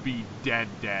be dead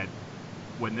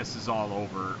when this is all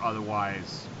over.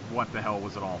 Otherwise, what the hell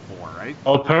was it all for, right?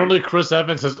 Well, apparently Chris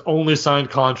Evans has only signed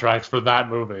contracts for that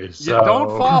movie. So. Yeah, don't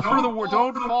fall for the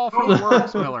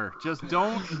works, Miller. Just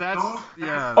don't. That's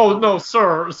yeah. Oh no,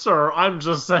 sir. I'm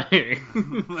just saying.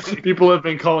 People have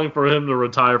been calling for him to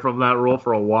retire from that role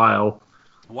for a while.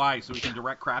 Why? So he can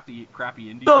direct crappy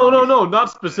indie? No,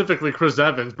 not specifically Chris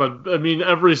Evans, but I mean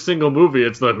every single movie,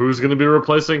 it's the who's going to be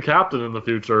replacing Captain in the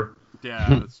future. Yeah,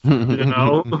 that's true.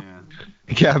 Yeah.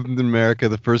 Captain America,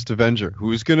 the first Avenger.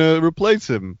 Who's gonna replace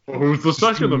him? Who's the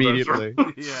second immediately?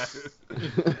 Avenger? Yeah.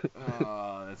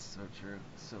 Oh, that's so true.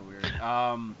 It's so weird.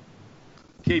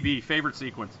 KB, favorite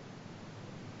sequence?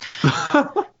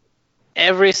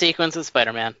 Every sequence of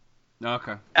Spider-Man.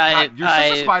 Okay. You're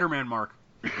such a Spider-Man mark.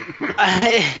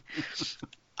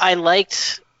 I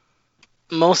liked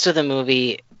most of the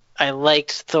movie. I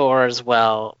liked Thor as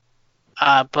well,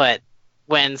 but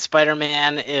when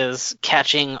Spider-Man is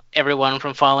catching everyone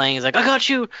from falling, he's like, "I got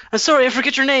you. I'm sorry, I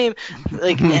forget your name."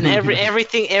 Like, and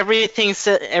everything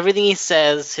he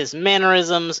says, his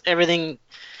mannerisms, everything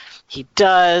he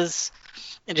does,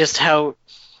 and just how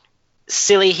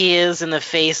silly he is in the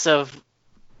face of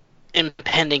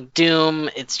impending doom.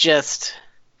 It's just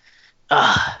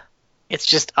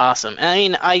awesome. And I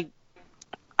mean,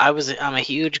 I'm a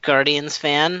huge Guardians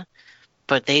fan,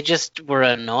 but they just were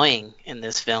annoying in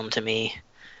this film to me.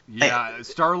 Yeah,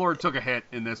 Star-Lord took a hit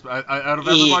in this. Out of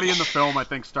everybody in the film, I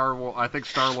think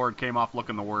Star-Lord came off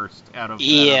looking the worst out of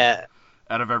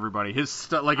everybody. His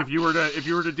if you were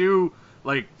to do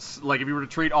if you were to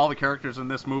treat all the characters in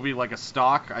this movie like a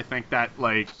stock, I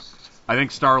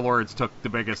think Star-Lord's took the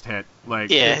biggest hit.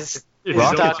 Yes.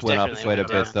 Rockets went up quite a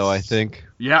bit, though, I think.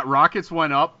 Yeah, Rockets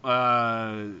went up.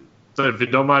 So if you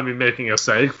don't mind me making a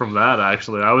seg from that,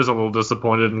 actually, I was a little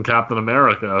disappointed in Captain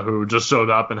America, who just showed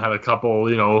up and had a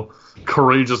couple,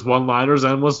 courageous one-liners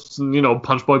and was,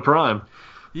 Punch Boy Prime.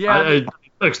 Yeah.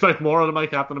 I expect more out of my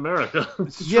Captain America.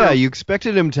 Yeah, you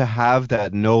expected him to have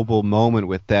that noble moment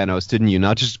with Thanos, didn't you?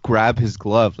 Not just grab his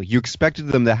glove. Like, you expected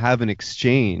them to have an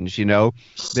exchange, You're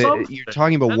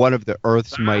talking about one of the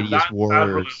Earth's mightiest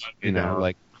warriors,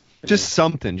 just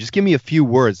something. Just give me a few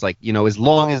words, as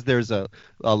long as there's a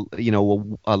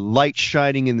light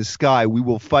shining in the sky, we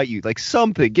will fight you. Like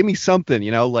something. Give me something,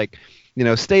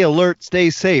 stay alert, stay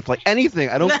safe. Like anything.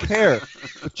 I don't care.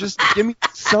 But just give me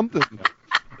something.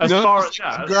 You're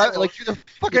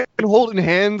fucking holding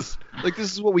hands. Like,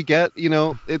 this is what we get,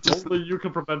 It's only you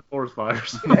can prevent forest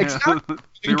fires. Exactly.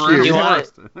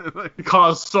 You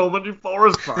cause so many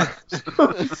forest fires.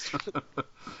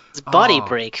 It's Body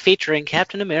Break featuring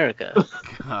Captain America.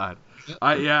 God.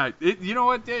 You know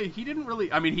what? He didn't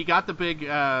really. I mean, he got the big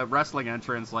wrestling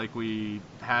entrance like we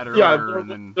had earlier. Yeah, and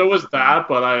then there was that,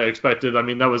 but I expected. I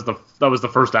mean, that was the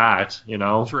first act,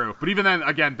 True, but even then,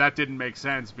 again, that didn't make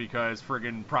sense because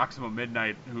friggin' Proxima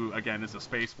Midnight, who again is a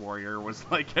space warrior, was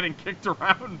getting kicked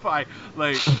around by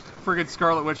friggin'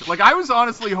 Scarlet Witch. I was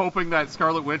honestly hoping that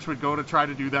Scarlet Witch would go to try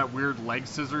to do that weird leg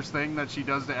scissors thing that she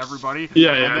does to everybody.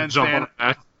 Yeah, and then jump on her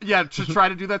back. Yeah, to try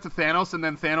to do that to Thanos, and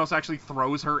then Thanos actually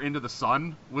throws her into the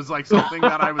sun was something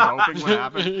that I was hoping would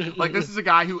happen. This is a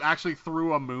guy who actually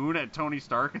threw a moon at Tony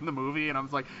Stark in the movie, and I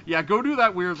was like, yeah, go do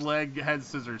that weird leg head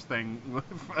scissors thing.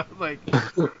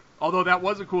 Although that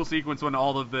was a cool sequence when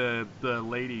all of the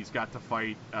ladies got to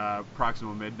fight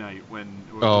Proxima Midnight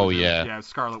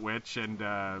Scarlet Witch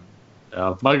and.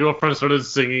 Yeah, my girlfriend started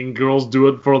singing "Girls Do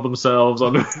It for Themselves"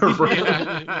 under her breath.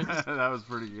 Yeah, that was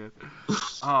pretty good.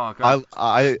 Oh God.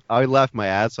 I laughed my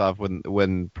ass off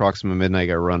when Proxima Midnight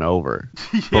got run over.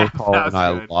 Yeah, both Paul and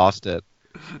I lost it.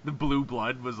 The blue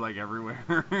blood was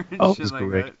everywhere. Oh, it was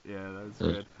great. That. Yeah, that was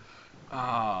good.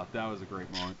 Ah, that was a great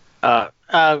moment.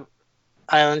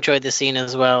 I enjoyed the scene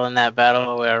as well in that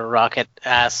battle where Rocket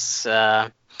asks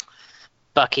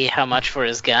Bucky how much for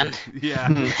his gun. Yeah.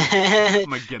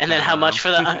 And then how much for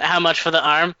the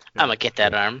arm? I'm gonna get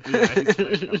that arm. Yeah, he's like,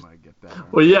 I'm gonna get that arm.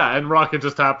 Well, yeah, and Rocket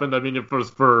just happened. I mean, it was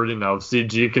for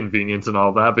CG convenience and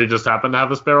all that, but he just happened to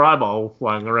have a spare eyeball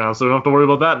lying around, so we don't have to worry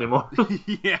about that anymore.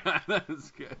 Yeah,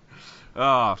 that's good.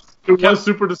 Oh, it was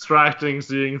super distracting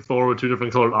seeing Thor with two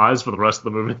different colored eyes for the rest of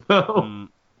the movie, though.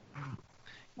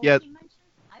 Yeah. He mentioned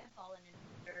eyeball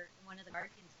in one of the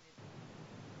Guardians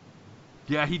movies.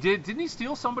 yeah, he did. Didn't he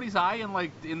steal somebody's eye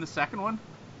in the second one?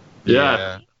 Yeah. I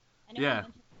never Yeah.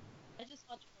 mentioned- I just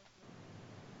watched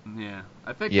both. Yeah,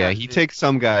 I think. Yeah, he takes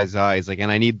some guy's eye. He's like,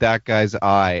 and I need that guy's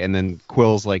eye. And then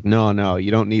Quill's like, no, you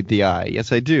don't need the eye.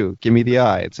 Yes, I do. Give me the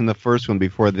eye. It's in the first one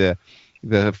before the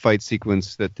fight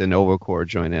sequence that the Nova Corps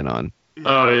join in on.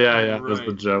 Oh, yeah, Right. that's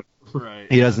the joke. Right.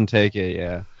 He doesn't take it,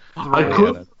 yeah. I Throw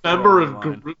couldn't it. remember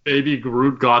Throw it if line. Baby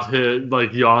Groot got hit,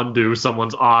 like Yondu,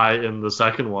 someone's eye in the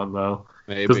second one, though.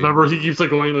 Maybe. Because remember, he keeps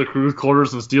going to the crew's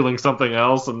quarters and stealing something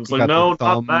else, and it's He like, got the no, not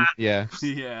thumb, that. Yeah.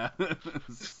 Yeah.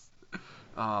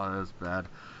 Oh, that's bad.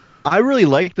 I really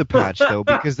like the patch though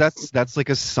because that's like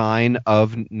a sign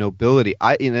of nobility.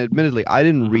 Admittedly, I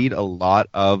didn't read a lot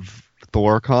of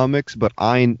Thor comics, but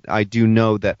I do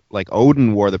know that like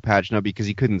Odin wore the patch not because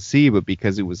he couldn't see, but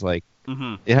because it was like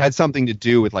it had something to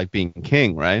do with like being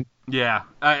king, right? Yeah.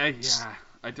 I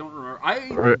don't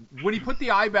remember. When he put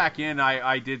the eye back in,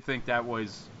 I did think that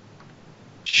was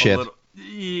Shit. a little.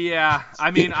 Yeah,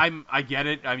 I mean, I get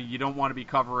it. I mean, you don't want to be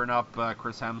covering up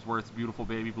Chris Hemsworth's beautiful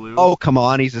baby blue. Oh come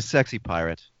on, he's a sexy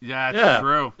pirate. Yeah, Yeah.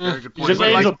 True. Very good He's point. an But,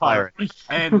 angel like, pirate.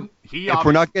 and he If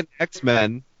we're not getting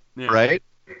X-Men, yeah. right,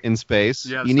 in space,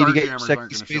 Yeah, the you need to get your Starjammers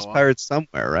aren't sexy gonna space show up. pirates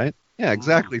somewhere, right? Yeah,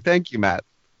 exactly. Thank you, Matt.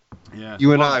 Yeah.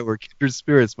 You and Well, I were kindred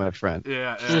spirits, my friend.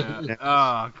 Yeah.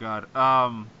 Oh God.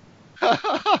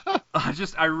 I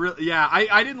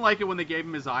didn't like it when they gave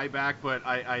him his eye back, but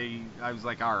I was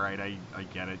like, all right, I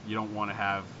get it. You don't want to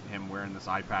have him wearing this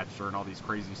eye patch during all these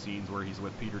crazy scenes where he's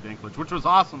with Peter Dinklage, which was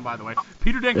awesome, by the way.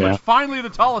 Peter Dinklage, finally the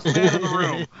tallest man in the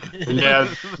room.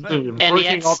 Yeah. And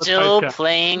yet still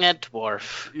playing a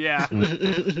dwarf. Yeah.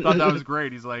 Thought that was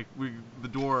great. He's like, the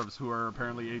dwarves who are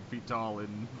apparently 8 feet tall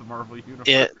in the Marvel universe.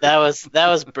 Yeah, that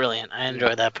was brilliant. I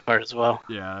enjoyed that part as well.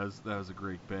 Yeah, that was a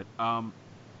great bit. All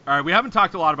right, we haven't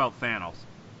talked a lot about Thanos.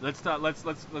 Let's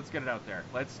get it out there.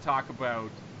 Let's talk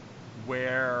about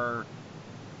where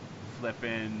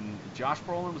flipping Josh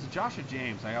Brolin, was it Josh or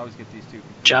James? I always get these two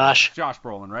confused. Josh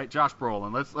Brolin, right? Josh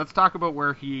Brolin. Let's talk about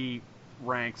where he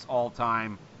ranks all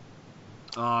time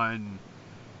on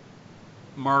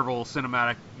Marvel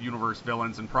Cinematic Universe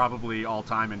villains and probably all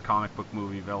time in comic book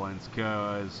movie villains,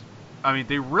 because I mean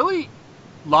they really.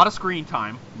 Lot of screen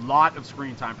time.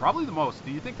 Probably the most. Do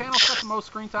you think Thanos got the most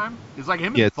screen time? It's like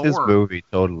him and It's Thor. his movie,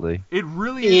 totally. It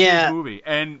really is his movie.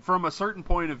 And from a certain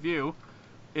point of view,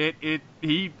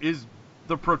 he is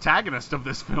the protagonist of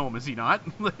this film, is he not?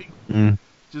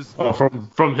 Just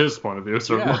from his point of view,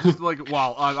 certainly. yeah, just like,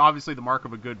 well, obviously the mark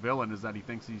of a good villain is that he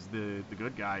thinks he's the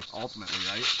good guy ultimately,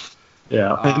 right?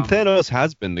 Yeah. And Thanos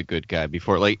has been the good guy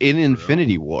before. Like in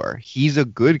Infinity War, he's a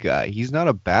good guy. He's not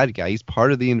a bad guy. He's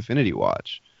part of the Infinity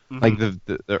Watch. Like the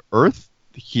Earth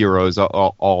heroes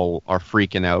all are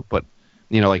freaking out, but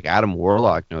like Adam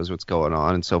Warlock knows what's going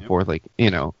on and so forth. Like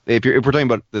if we're talking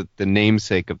about the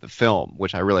namesake of the film,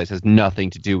 which I realize has nothing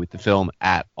to do with the film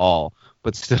at all,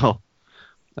 but still,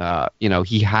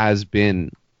 he has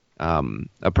been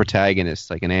a protagonist,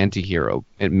 like an anti-hero,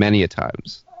 many a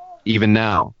times, even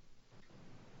now.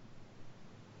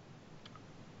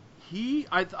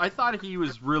 I thought he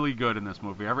was really good in this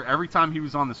movie. Every time he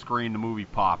was on the screen, the movie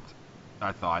popped.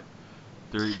 I thought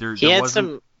he had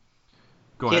some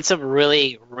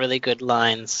really, really good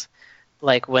lines,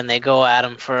 like when they go at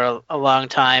him for a long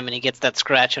time and he gets that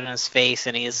scratch on his face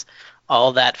and he's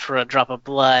all that for a drop of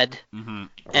blood, and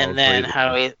then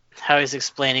how he's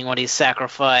explaining what he's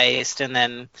sacrificed, and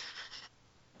then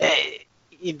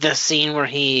the scene where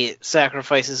he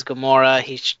sacrifices Gamora,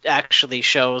 he actually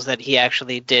shows that he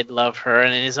actually did love her,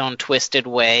 and in his own twisted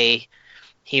way,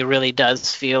 he really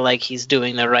does feel like he's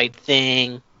doing the right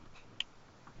thing.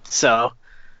 So,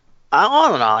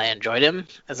 all in all, I enjoyed him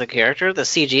as a character. The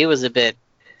CG was a bit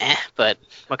but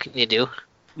what can you do?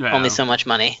 Yeah. Only so much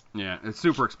money. Yeah, it's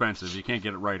super expensive. You can't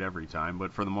get it right every time,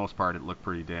 but for the most part, it looked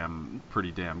pretty damn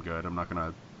good. I'm not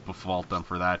gonna fault them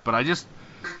for that, but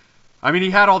I mean,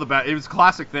 he had all the best. It was a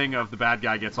classic thing of the bad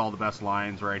guy gets all the best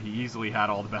lines, right? He easily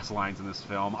had all the best lines in this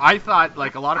film. I thought,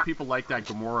 like, a lot of people liked that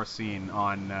Gamora scene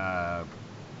on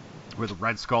where the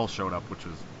Red Skull showed up, which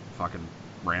was fucking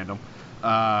random.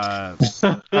 Uh,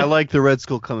 I like the Red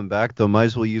Skull coming back, though. Might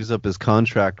as well use up his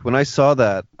contract. When I saw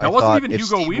that, I wasn't thought even if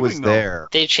Hugo Steve Weaving, was though. there.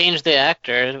 They changed the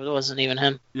actor. It wasn't even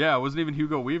him. yeah, it wasn't even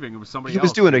Hugo Weaving. It was somebody He else.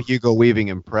 was doing a Hugo Weaving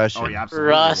impression. Oh, he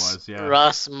absolutely was. Yeah.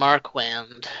 Ross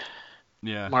Marquand.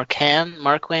 Yeah. Marquand.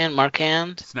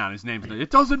 It's not his name.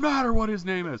 It doesn't matter what his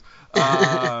name is.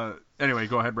 Anyway,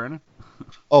 go ahead, Brandon.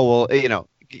 Oh, well,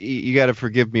 you got to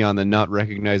forgive me on the not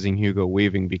recognizing Hugo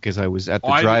Weaving because I was at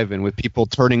the drive-in with people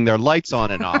turning their lights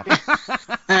on and off.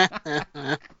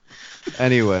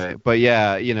 Anyway, but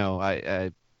yeah,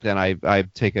 I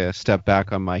take a step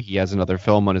back on he has another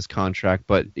film on his contract,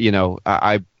 but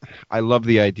I love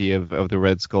the idea of the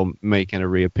Red Skull making a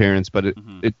reappearance, but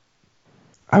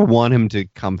I want him to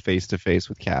come face to face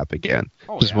with Cap again,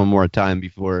 one more time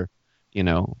before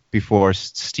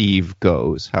Steve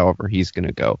goes, however he's going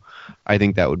to go. I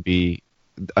think that would be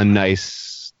a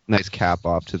nice cap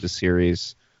off to the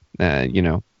series,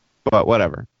 but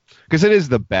whatever. Because it is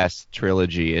the best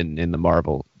trilogy in the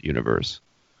Marvel universe.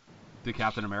 The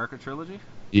Captain America trilogy?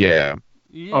 Yeah.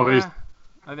 Yeah.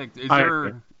 I think is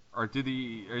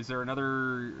there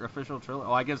another official trilogy?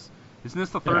 Oh, I guess isn't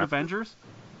this the third Avengers?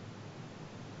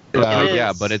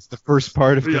 Yeah, but it's the first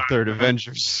part of the third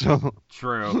Avengers, so...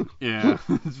 True, yeah.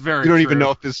 It's very You don't true. even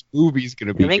know if this movie's going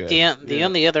to be good. I think the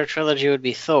only other trilogy would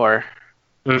be Thor.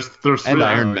 There's and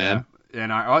Iron Man.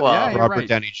 And Robert right.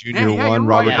 Downey Jr. Yeah, 1, you're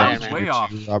Robert right. Downey Way Jr. off.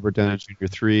 2, Robert Downey Jr.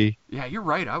 3. Yeah, you're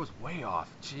right. I was way off.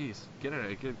 Jeez.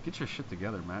 Get your shit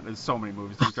together, man. There's so many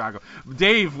movies to keep track of.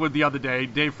 Dave the other day,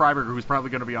 Dave Freiberger, who's probably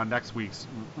going to be on next week's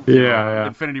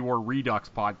Infinity War Redux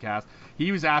podcast,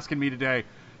 he was asking me today,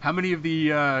 how many of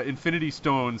the Infinity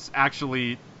Stones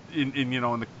actually in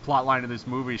the plot line of this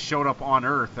movie showed up on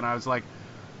Earth? And I was like,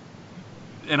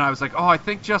 oh, I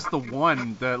think just the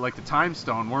one, the Time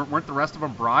Stone. Weren't the rest of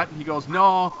them brought? And he goes,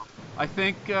 no, I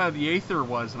think the Aether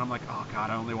was. And I'm like, oh god,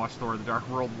 I only watched Thor: The Dark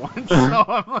World once. So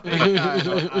I'm like,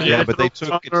 yeah, but they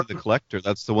took it to the Collector.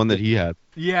 That's the one that he had.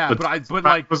 Yeah, but I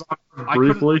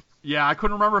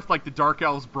couldn't remember if the Dark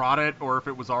Elves brought it or if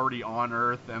it was already on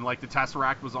Earth, and the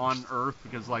Tesseract was on Earth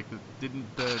because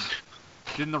didn't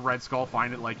the Red Skull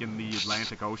find it in the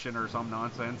Atlantic Ocean or some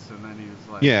nonsense, and then he was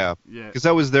like, yeah, because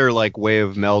that was their way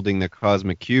of melding the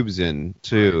cosmic cubes in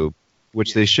too, right.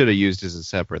 Which they should have used as a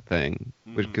separate thing,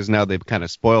 because now they've kind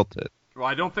of spoilt it. Well,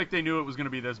 I don't think they knew it was going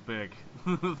to be this big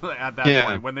at that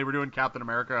point when they were doing Captain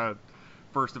America: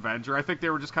 First Avenger. I think they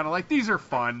were just kind of like, these are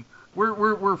fun.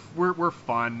 We're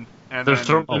fun. And there's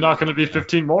certainly not going to be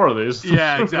 15 more of these.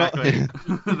 Yeah, exactly.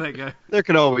 There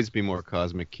can always be more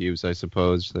cosmic cubes, I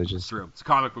suppose. It's true. It's a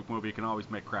comic book movie. You can always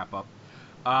make crap up.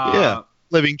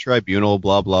 Living Tribunal,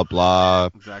 blah blah blah.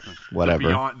 Exactly.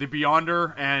 Whatever. The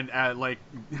Beyonder, and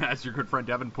as your good friend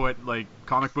Devin put,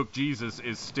 comic book Jesus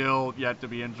is still yet to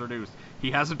be introduced.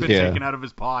 He hasn't been taken out of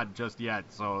his pod just yet,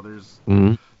 so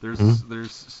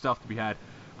there's stuff to be had.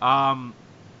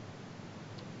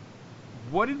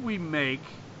 What did we make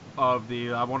of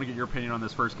I want to get your opinion on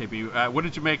this first, KP. What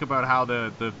did you make about how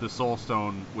the Soul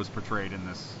Stone was portrayed in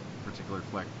this particular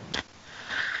flick?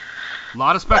 A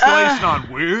lot of speculation on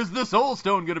where's the Soul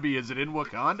Stone going to be. Is it in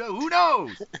Wakanda? Who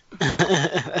knows?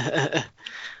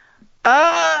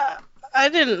 I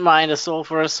didn't mind a soul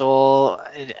for a soul.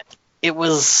 It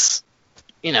was,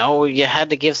 you had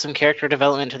to give some character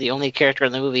development to the only character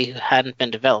in the movie who hadn't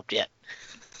been developed yet.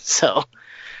 So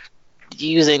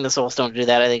using the Soul Stone to do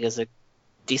that, I think, is a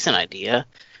decent idea.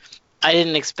 I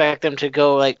didn't expect them to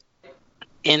go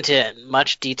into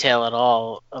much detail at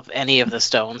all of any of the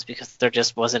stones because there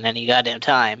just wasn't any goddamn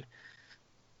time.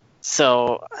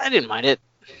 So I didn't mind it.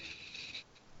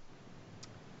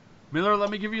 Miller, let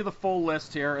me give you the full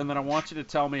list here, and then I want you to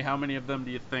tell me how many of them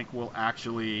do you think will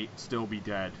actually still be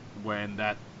dead when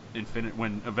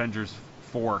when Avengers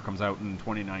 4 comes out in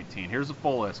 2019. Here's the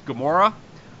full list: Gamora,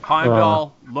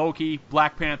 Heimdall, Loki,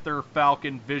 Black Panther,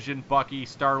 Falcon, Vision, Bucky,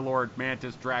 Star-Lord,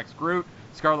 Mantis, Drax, Groot,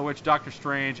 Scarlet Witch, Doctor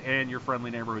Strange, and your friendly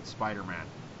neighborhood Spider-Man.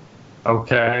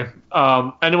 Okay.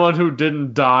 Anyone who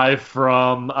didn't die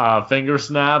from finger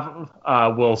snap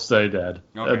will stay dead.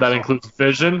 Okay, that includes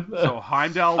Vision. So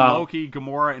Heimdall, Loki,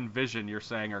 Gamora, and Vision, you're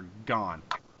saying, are gone.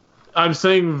 I'm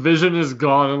saying Vision is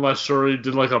gone unless Shuri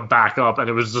did a backup, and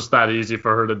it was just that easy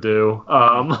for her to do.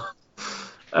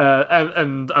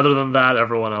 And other than that,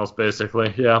 everyone else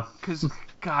basically, yeah. Because,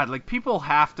 God, people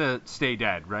have to stay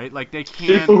dead, right? They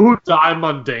can't... People who die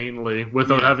mundanely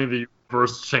without having the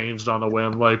universe changed on a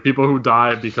whim, people who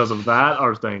die because of that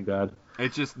are staying dead.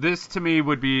 It's just, this to me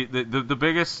would be the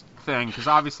biggest thing, because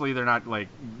obviously they're not, like,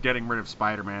 getting rid of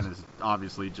Spider-Man is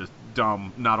obviously just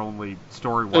dumb, not only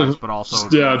story-wise, but also...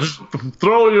 Yeah, just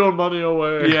throw your money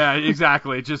away. Yeah,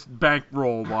 exactly. Just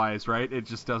bankroll-wise, right? It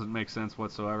just doesn't make sense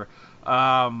whatsoever.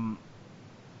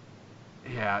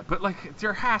 Yeah, but, like,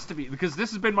 there has to be, because this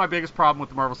has been my biggest problem with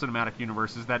the Marvel Cinematic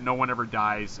Universe, is that no one ever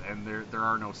dies, and there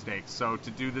are no stakes. So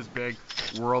to do this big,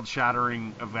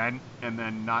 world-shattering event, and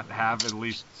then not have at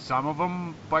least some of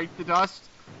them bite the dust,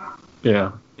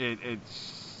 Yeah.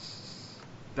 it's...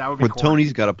 That would be But corny.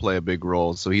 Tony's got to play a big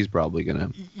role, so he's probably going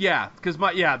to... Yeah, because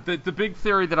the big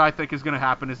theory that I think is going to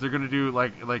happen is they're going to do,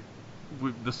 like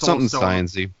the Soul Something Stone.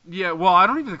 sciencey. Yeah, well, I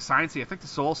don't even think sciencey. I think the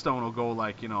Soul Stone will go,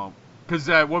 like, you know... Because,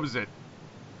 what was it?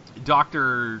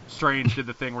 Doctor Strange did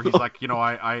the thing where he's like, you know,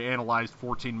 I analyzed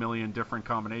 14 million different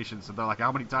combinations, and they're like,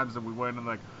 how many times did we win? And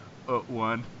like,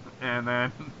 one. And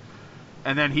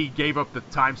then he gave up the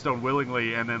Time Stone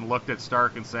willingly, and then looked at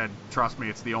Stark and said, trust me,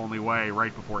 it's the only way,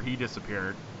 right before he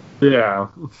disappeared. Yeah.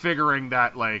 Figuring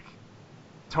that, like,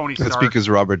 Tony Stark... That's because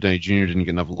Robert Downey Jr. didn't get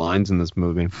enough lines in this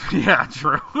movie. Yeah,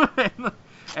 true.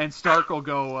 And Stark will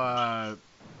go,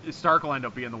 Stark will end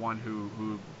up being the one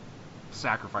who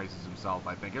sacrifices himself,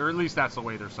 I think, or at least that's the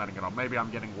way they're setting it up. Maybe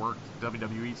I'm getting worked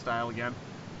WWE style again,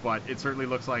 but it certainly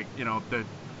looks like, you know,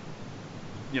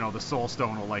 the Soul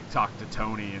Stone will, like, talk to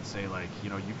Tony and say, like, you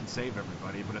know, you can save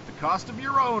everybody, but at the cost of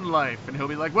your own life, and he'll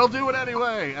be like, we'll do it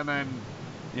anyway, and then,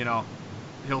 you know,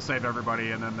 he'll save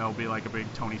everybody, and then there'll be, like, a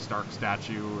big Tony Stark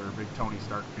statue or a big Tony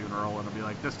Stark funeral, and it'll be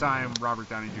like, this time Robert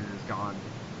Downey Jr. is gone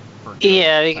for good.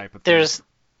 Yeah, type of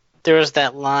there was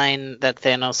that line that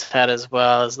Thanos had as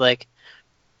well, is like,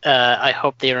 I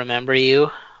hope they remember you.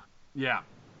 Yeah.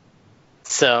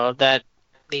 So that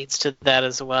leads to that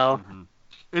as well. Mm-hmm.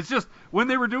 It's just, when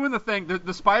they were doing the thing,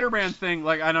 the Spider-Man thing,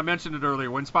 like, and I mentioned it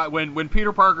earlier, when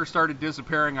Peter Parker started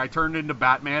disappearing, I turned into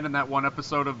Batman in that one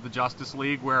episode of the Justice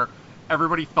League where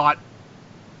everybody thought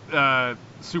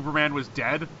Superman was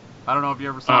dead. I don't know if you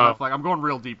ever saw that. Like, I'm going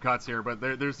real deep cuts here, but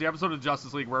there's the episode of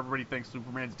Justice League where everybody thinks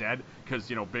Superman's dead because,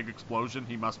 you know, big explosion,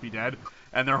 he must be dead,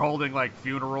 and they're holding, like,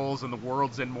 funerals and the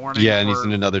world's in mourning. Yeah, and he's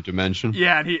in another dimension.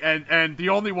 Yeah, and the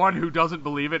only one who doesn't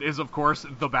believe it is, of course,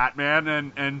 the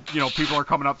Batman, and you know, people are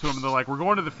coming up to him and they're like, we're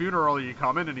going to the funeral, are you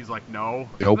coming? And he's like, no.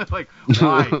 Nope. Like,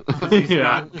 why?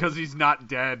 Because he's not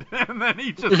dead. And then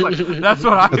he just, like, that's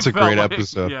what I felt. That's a great like.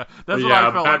 episode. Yeah, that's what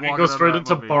I felt like. Batman goes straight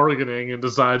into bargaining and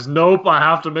decides, nope, I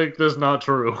have to make this not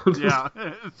true. Yeah,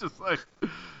 it's just like,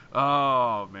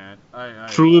 oh man, I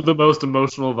truly the most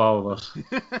emotional of all of us.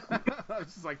 I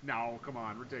was just like, no, come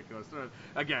on, ridiculous.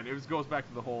 Again, it goes back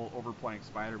to the whole overplaying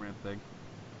Spider-Man thing.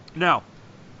 Now,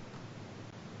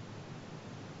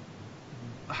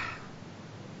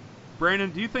 Brandon,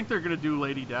 do you think they're gonna do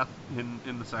Lady Death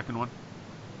in the second one?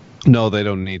 No, they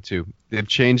don't need to. They've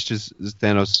changed his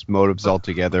Thanos' motives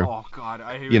altogether. Oh God,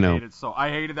 I hated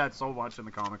that so much in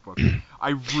the comic books.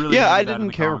 I really I hated that in didn't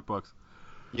the care. comic books.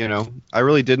 You know, I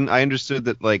really didn't. I understood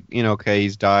that, like, you know, okay,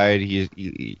 he's died.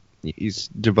 He's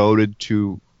devoted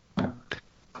to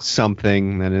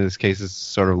something, and in this case, it's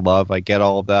sort of love. I get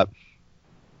all of that,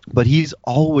 but he's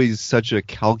always such a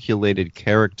calculated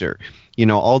character. You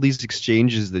know, all these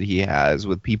exchanges that he has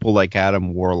with people like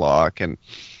Adam Warlock and,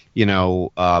 you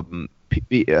know,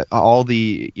 all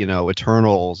the, you know,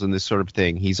 Eternals and this sort of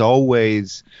thing. He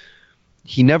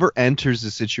never enters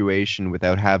a situation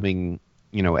without having,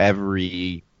 you know,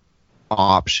 every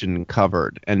option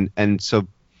covered. And so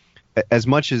as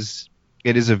much as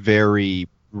it is a very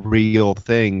real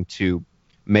thing to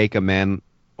make a man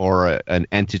or an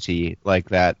entity like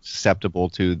that susceptible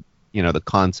to, you know, the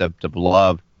concept of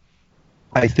love,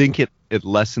 I think it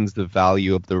lessens the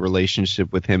value of the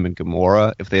relationship with him and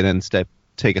Gamora if they then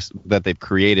that they've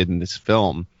created in this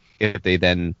film, if they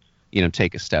then, you know,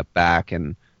 take a step back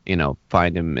and, you know,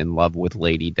 find him in love with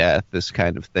Lady Death, this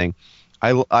kind of thing.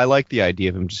 I like the idea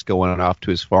of him just going off to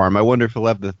his farm. I wonder if he'll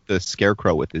have the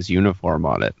Scarecrow with his uniform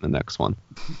on it in the next one.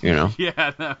 You know?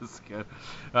 Yeah, that was good.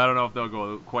 I don't know if they'll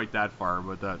go quite that far,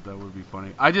 but that would be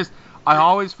funny. I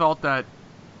always felt that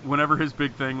whenever his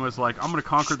big thing was like, I'm going to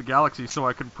conquer the galaxy so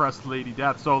I can press Lady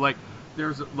Death. So, like,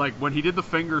 there's, like, when he did the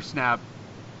finger snap,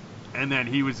 and then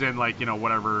he was in, like, you know,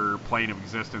 whatever plane of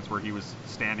existence where he was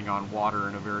standing on water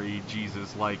in a very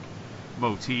Jesus-like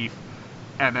motif.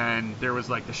 And then there was,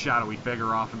 like, the shadowy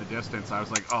figure off in the distance. I was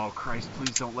like, oh, Christ,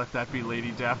 please don't let that be Lady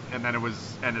Death. And then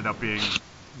ended up being,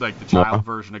 like, the child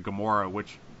version of Gamora,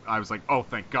 which I was like, oh,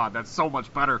 thank God, that's so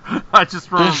much better. I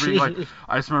just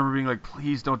remember being like,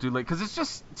 please don't do Lady. Because it's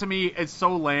just, to me, it's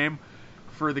so lame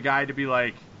for the guy to be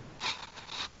like,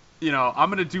 I'm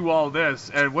gonna do all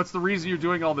this, and what's the reason you're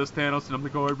doing all this, Thanos? And I'm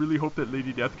like, oh, I really hope that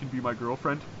Lady Death can be my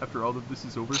girlfriend after all of this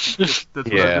is over. That's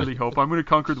what I really hope. I'm gonna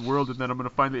conquer the world, and then I'm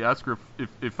gonna finally ask her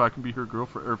if I can be her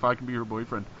girlfriend, or if I can be her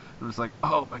boyfriend. And it's like,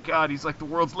 oh my god, he's like the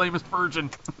world's lamest virgin.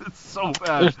 It's so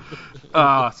bad.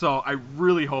 So I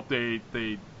really hope they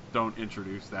don't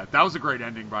introduce that. That was a great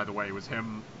ending, by the way. It was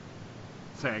him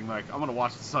saying, like, I'm gonna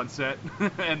watch the sunset,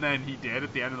 and then he did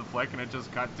at the end of the flick, and it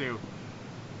just cut to...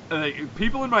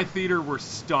 people in my theater were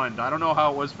stunned. I don't know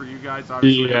how it was for you guys,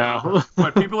 obviously. Yeah.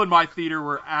 But people in my theater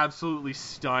were absolutely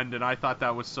stunned, and I thought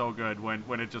that was so good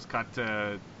when it just cut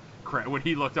to... when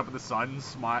he looked up at the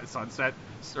sunset,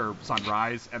 or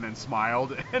sunrise, and then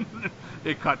smiled, and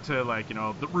it cut to, like,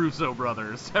 the Russo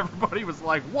brothers. Everybody was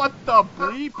like, what the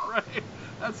bleep, right?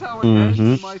 That's how it ends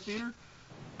in my theater.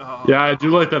 Yeah, I do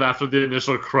like that after the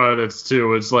initial credits,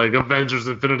 too. It's like Avengers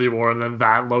Infinity War, and then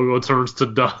that logo turns to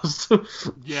dust.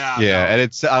 Yeah. Yeah,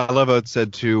 and I love how it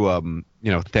said, too,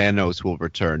 Thanos will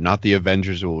return, not the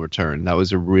Avengers will return. That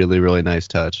was a really, really nice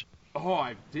touch. Oh,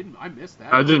 I missed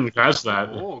that. I didn't catch that.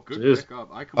 Oh, good Jeez. pickup.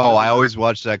 I always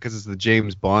watch that because it's the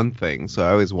James Bond thing, so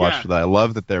I always watch for that. I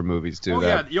love that their movies do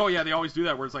that. Yeah, they always do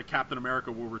that, where it's like Captain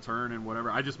America will return and whatever.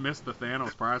 I just missed the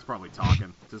Thanos part. I was probably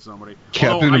talking to somebody.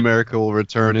 Captain America will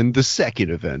return in the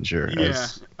second Avenger. Yeah.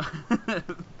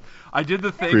 I did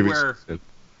the thing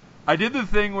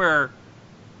where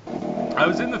I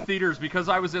was in the theaters because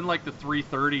I was in like the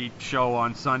 3:30 show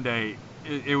on Sunday.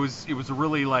 It was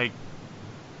really like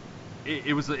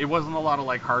it wasn't a lot of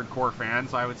like hardcore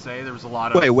fans, I would say. There was a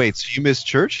lot of Wait, so you missed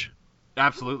church?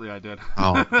 Absolutely, I did.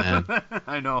 Oh man,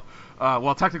 I know.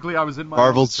 Well, technically, I was in my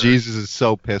Marvel's own church. Jesus is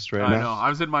so pissed right now. I know. I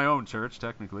was in my own church,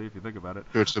 technically, if you think about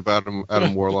it. Church of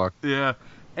Adam Warlock. Yeah,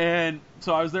 and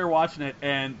so I was there watching it,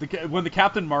 and when the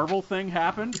Captain Marvel thing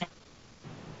happened,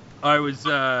 I was.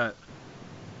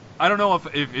 I don't know if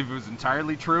it was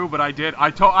entirely true, but I did.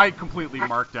 I completely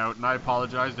marked out, and I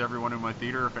apologize to everyone in my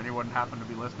theater if anyone happened to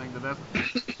be listening to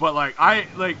this. But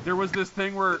there was this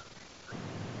thing where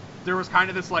there was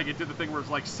kind of this it did the thing where it's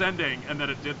like sending, and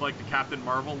then it did like the Captain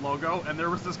Marvel logo, and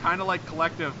there was this kind of like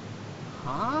collective,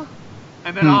 huh?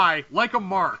 And then I, like a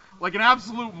mark, like an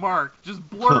absolute mark, just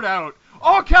blurred out,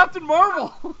 "Oh, Captain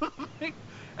Marvel!"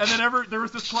 And then there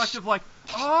was this collective like,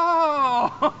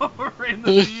 oh, in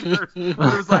the theater. It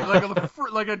was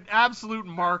like an absolute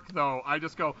mark, though. I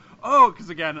just go, oh,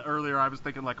 because again, earlier I was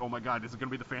thinking like, oh my god, is it going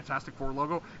to be the Fantastic Four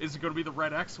logo? Is it going to be the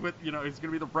red X is it going to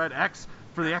be the red X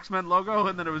for the X-Men logo?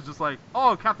 And then it was just like,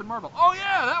 oh, Captain Marvel. Oh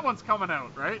yeah, that one's coming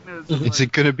out, right? And is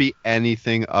it going to be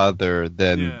anything other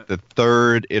than the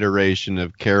third iteration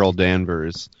of Carol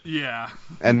Danvers? Yeah.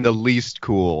 And the least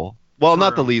cool. Well,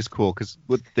 not the least cool, because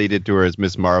what they did to her as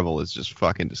Miss Marvel is just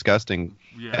fucking disgusting.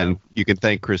 Yeah. And you can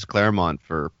thank Chris Claremont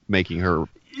for making her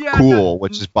cool,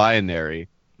 which is binary.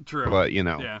 True. But,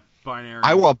 Yeah, binary.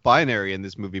 I want binary in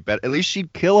this movie, but at least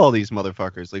she'd kill all these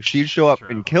motherfuckers. Like, she'd show up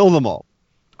and kill them all.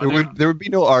 There would be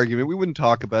no argument. We wouldn't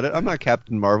talk about it. I'm not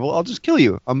Captain Marvel. I'll just kill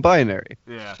you. I'm binary.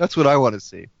 Yeah. That's what I want to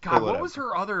see. God, what was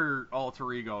her other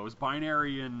alter ego? It was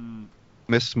binary and...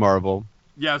 Miss Marvel.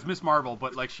 Yeah, it was Miss Marvel,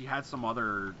 but, she had some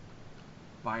other...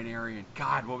 binary and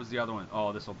God, what was the other one?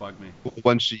 Oh, this will bug me.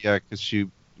 Once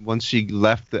she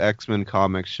left the X-Men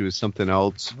comics, she was something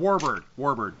else. Warbird.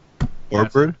 Warbird?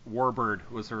 Yes, Warbird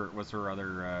was her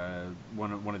other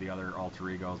one of the other alter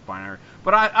egos, binary.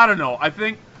 But I don't know. I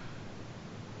think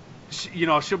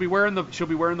she'll be wearing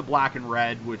the black and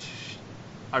red, which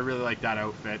I really like that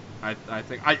outfit. I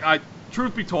think I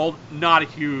truth be told, not a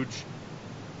huge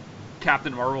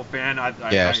Captain Marvel fan.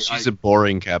 She's a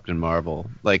boring Captain Marvel.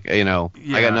 I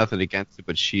got nothing against it,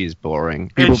 but she's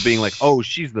boring. People being like, "Oh,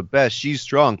 she's the best. She's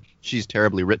strong. She's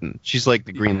terribly written." She's like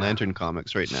the Green Lantern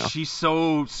comics right now. She's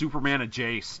so Superman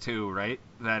adjacent too, right?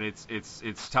 That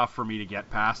it's tough for me to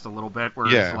get past a little bit. Where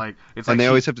they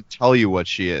always have to tell you what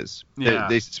she is. Yeah.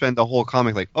 They spend the whole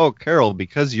comic like, "Oh, Carol,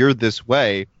 because you're this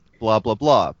way, blah blah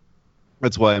blah."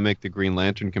 That's why I make the Green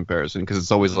Lantern comparison, because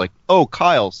it's always like, "Oh,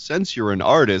 Kyle, since you're an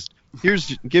artist,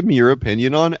 give me your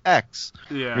opinion on X."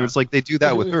 Yeah. And it's like they do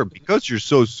that with her. Because you're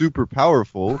so super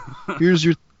powerful, here's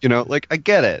your, I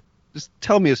get it. Just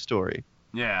tell me a story.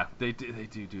 Yeah, they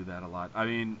do that a lot. I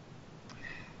mean,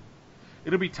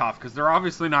 it'll be tough because they're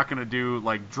obviously not going to do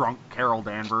drunk Carol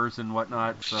Danvers and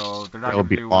whatnot. So they're not going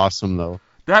to do. That would be awesome, though.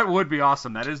 That would be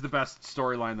awesome. That is the best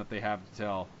storyline that they have to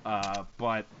tell.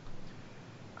 But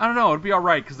I don't know. It'd be all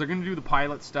right because they're going to do the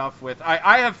pilot stuff with.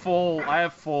 I have full.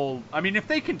 I mean, if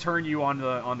they can turn you on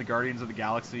the Guardians of the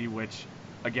Galaxy, which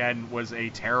again was a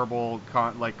terrible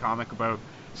comic about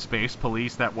space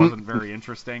police that wasn't very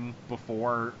interesting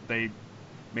before they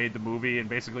made the movie and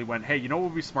basically went, hey, you know what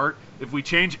would be smart? If we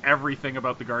change everything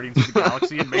about the Guardians of the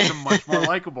Galaxy and make them much more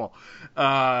likable.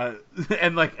 And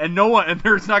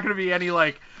there's not going to be any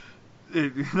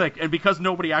and because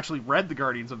nobody actually read the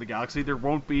Guardians of the Galaxy, there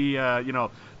won't be the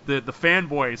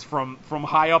fanboys from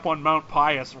high up on Mount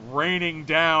Pius raining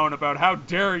down about how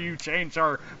dare you change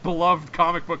our beloved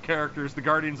comic book characters, the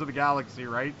Guardians of the Galaxy,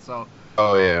 right? So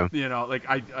Oh yeah.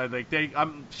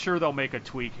 I'm sure they'll make a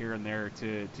tweak here and there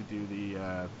to do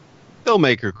the. They'll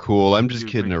make her cool. I'm just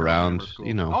do kidding make her around, cool.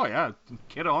 you know. Oh yeah,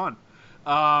 kid on.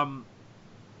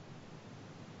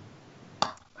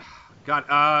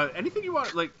 God, anything you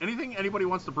want, anything anybody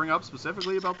wants to bring up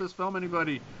specifically about this film?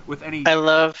 Anybody with any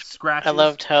scratches? I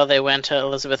loved how they went to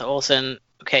Elizabeth Olsen.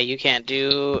 Okay, you can't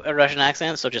do a Russian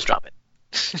accent, so just drop it.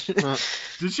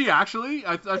 Did she actually?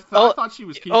 I thought she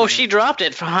was keeping it. She dropped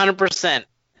it for 100%.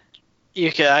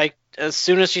 As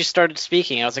soon as she started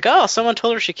speaking, I was like, oh, someone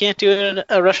told her she can't do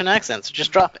a Russian accent, so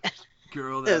just drop it.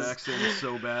 Girl, that accent is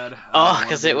so bad.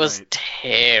 Because it was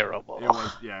terrible.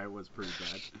 It was pretty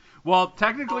bad. Well,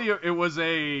 technically, it was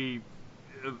a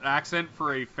accent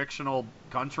for a fictional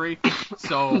country.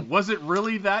 So, was it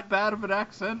really that bad of an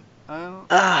accent?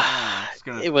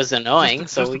 It was annoying.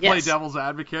 Just to play devil's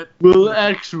advocate. Well,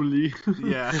 actually.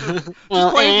 Yeah.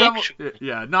 Well,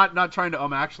 not trying to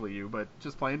actually you, but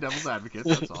just playing devil's advocate.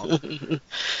 That's all.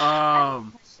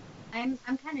 I'm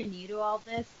kind of new to all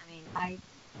this. I mean, I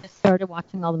just started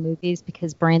watching all the movies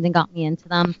because Brandon got me into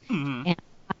them, and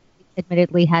I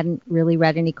admittedly hadn't really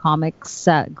read any comics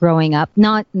growing up,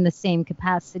 not in the same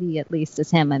capacity at least as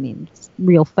him. I mean, just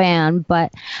real fan.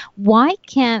 But why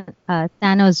can't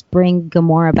Thanos bring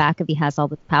Gamora back if he has all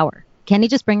this power? Can he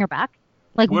just bring her back?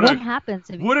 Like, what happens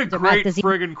if what he a brings her great back? Does he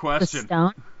friggin' question. the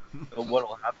stone? What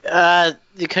will happen?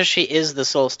 Because she is the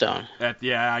Soul Stone.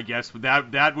 I guess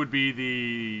that would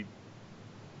be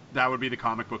the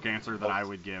comic book answer that I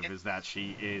would give, is that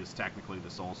she is technically the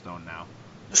Soul Stone now.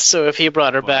 So if he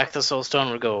brought her back, the Soul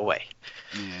Stone would go away.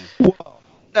 Yeah. Well,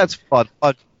 that's fun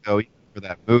for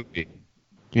that movie.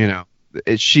 You know,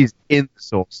 she's in the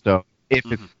Soul Stone, if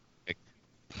it's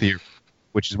theory,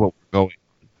 which is what we're going.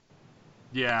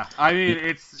 Yeah, I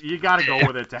mean, you got to go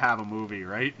with it to have a movie,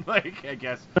 right? Like, I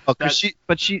guess. She's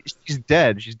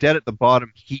dead. She's dead at the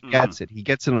bottom. He gets it. He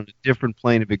gets it on a different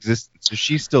plane of existence. So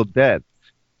she's still dead.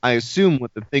 I assume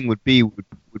what the thing would be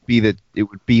that it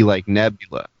would be like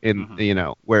Nebula,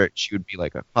 where she would be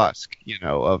like a husk,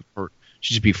 of her.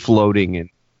 She'd just be floating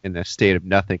in a state of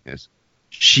nothingness.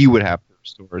 She would have to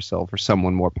restore herself, or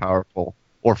someone more powerful,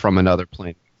 or from another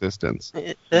plane of existence.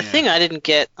 The thing I didn't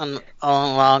get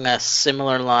along a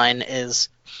similar line is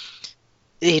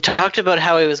he talked about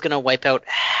how he was going to wipe out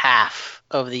half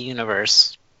of the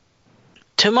universe.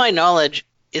 To my knowledge,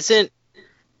 isn't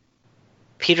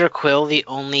Peter Quill the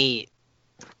only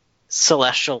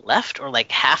Celestial left, or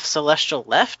like half Celestial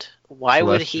left? Why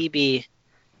would he be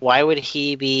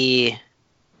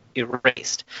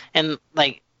erased? And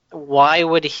like, why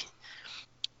would he?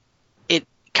 It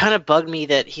kind of bugged me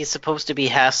that he's supposed to be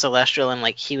half Celestial and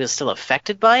like he was still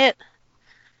affected by it.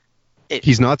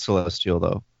 He's not Celestial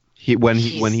though. When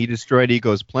he destroyed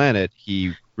Ego's planet,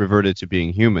 he reverted to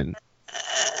being human.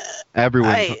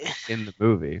 Everyone in the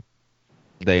movie,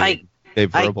 they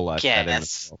verbalized that in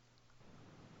itself.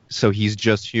 So he's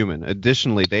just human.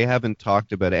 Additionally, they haven't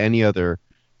talked about any other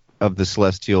of the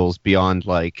Celestials beyond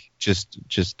like just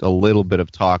a little bit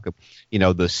of talk of,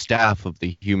 the staff of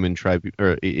the human tribunal,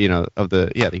 or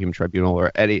the human tribunal,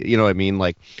 or any, what I mean?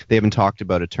 Like, they haven't talked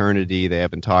about eternity. They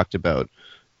haven't talked about,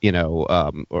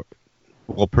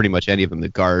 pretty much any of them. The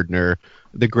Gardener,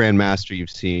 the Grand Master you've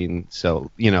seen.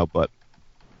 So, but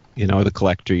the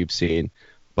Collector you've seen,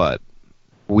 but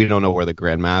we don't know where the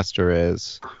Grand Master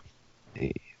is.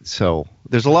 So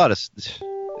there's a lot of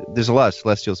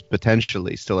Celestials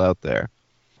potentially still out there.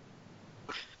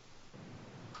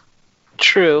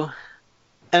 True.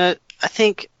 And I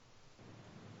think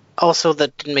also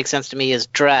that didn't make sense to me is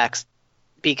Drax,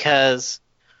 because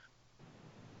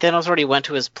Thanos already went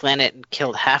to his planet and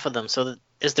killed half of them. So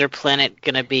is their planet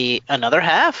going to be another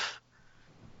half?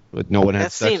 But no one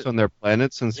had sex on their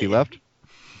planet since he left?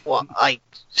 Well, I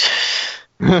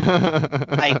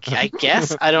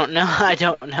guess. I don't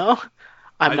know.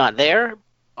 I'm not there.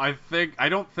 I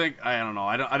don't think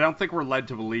we're led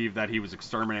to believe that he was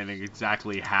exterminating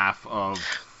exactly half of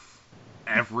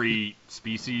every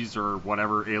species or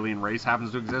whatever alien race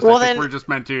happens to exist. Well, I think we're just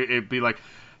meant to it be like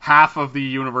half of the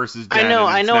universe is dead.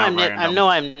 I know I'm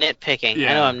nitpicking.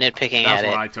 Yeah, I know I'm nitpicking at it. That's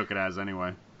what I took it as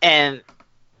anyway.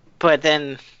 But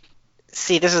then,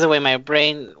 see, this is the way my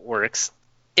brain works.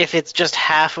 If it's just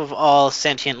half of all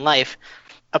sentient life,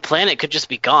 a planet could just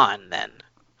be gone then.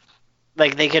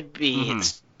 Like, they could be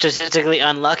statistically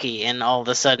unlucky, and all of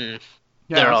a sudden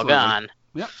they're all gone.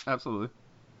 Yeah, absolutely.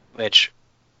 Which,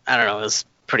 I don't know, is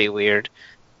pretty weird.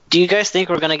 Do you guys think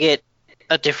we're going to get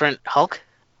a different Hulk?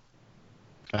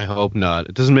 I hope not.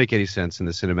 It doesn't make any sense in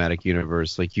the cinematic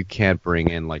universe. Like, you can't bring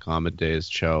in, like, Amadeus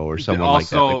Cho or someone like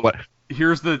that. Like, what?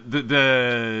 Here's the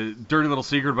dirty little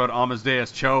secret about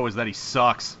Amadeus Cho is that he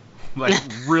sucks. Like,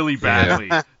 really badly.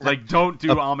 Yeah. Like, don't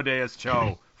do Amadeus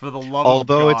Cho, for the love of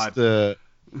God. Although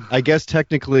I guess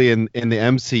technically in the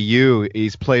MCU,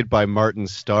 he's played by Martin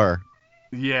Starr.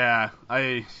 Yeah,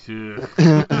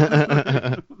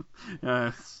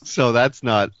 So that's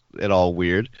not at all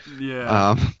weird.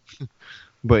 Yeah.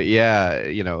 But yeah,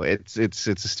 you know, it's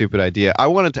a stupid idea. I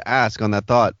wanted to ask on that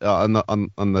thought on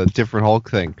the different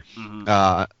Hulk thing.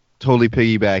 Totally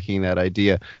piggybacking that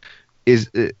idea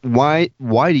is why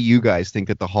do you guys think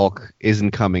that the Hulk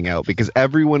isn't coming out? Because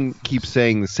everyone keeps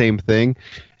saying the same thing,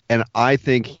 and I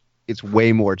think it's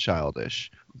way more childish.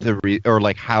 Or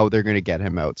like how they're going to get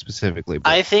him out specifically.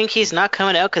 But I think he's not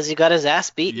coming out because he got his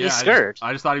ass beat and he's scared.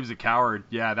 I just thought he was a coward.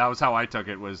 Yeah, that was how I took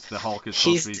it. Was the Hulk is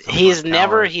supposed to be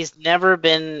he's never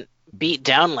been beat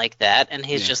down like that, and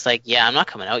he's just like, yeah, I'm not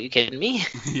coming out. You kidding me?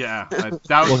 Yeah,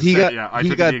 that was. I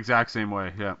took it the exact same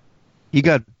way. Yeah, he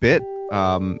got bit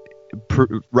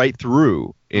right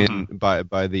through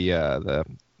by the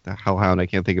Hellhound. I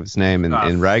can't think of his name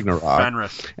in Ragnarok.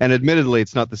 Fenris. And admittedly,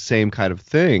 it's not the same kind of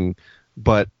thing.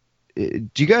 But do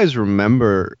you guys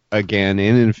remember, again,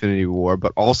 in Infinity War,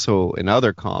 but also in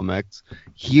other comics,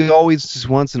 he always just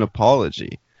wants an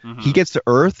apology. He gets to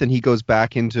Earth and he goes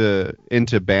back into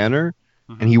Banner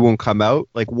and he won't come out.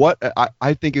 Like, what?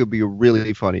 I think it would be a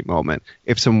really funny moment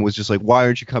if someone was just like, why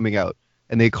aren't you coming out?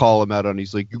 And they call him out and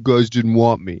he's like, you guys didn't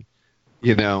want me.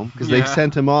 You know, because they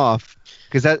sent him off.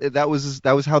 Because that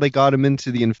was how they got him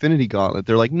into the Infinity Gauntlet.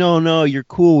 They're like, no, you're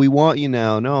cool. We want you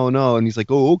now. No. And he's like,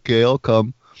 oh, okay, I'll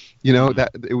come. You know, that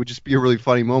it would just be a really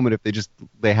funny moment if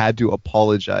they had to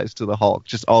apologize to the Hulk.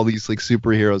 Just all these like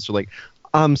superheroes are like,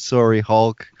 I'm sorry,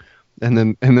 Hulk. And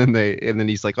then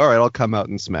he's like, all right, I'll come out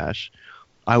and smash.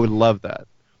 I would love that.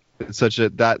 It's such a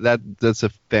that's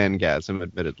a fangasm,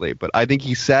 admittedly, but I think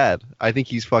he's sad. I think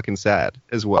he's fucking sad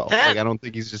as well. I don't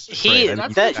think he's just afraid.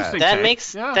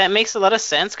 That makes a lot of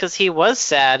sense because he was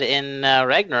sad in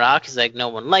Ragnarok. He's like, no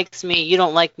one likes me. You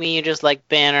don't like me. You just like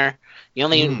Banner. You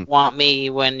only want me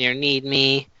when you need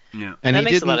me. Yeah, and that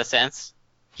makes a lot of sense.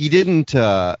 He didn't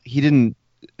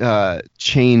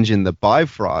change in the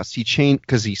Bifrost. He changed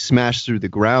because he smashed through the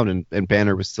ground and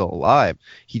Banner was still alive.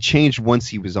 He changed once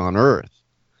he was on Earth.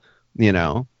 You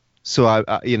know, so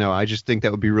I just think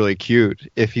that would be really cute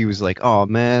if he was like, "Oh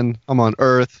man, I'm on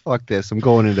Earth. Fuck this. I'm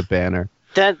going into Banner."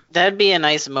 That'd be a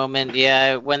nice moment,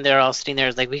 yeah. When they're all sitting there,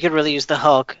 it's like, we could really use the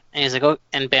Hulk, and he's like, "Oh,"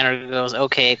 and Banner goes,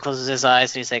 "Okay," closes his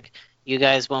eyes, and he's like, "You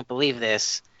guys won't believe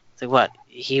this." It's like, what?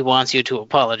 He wants you to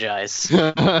apologize.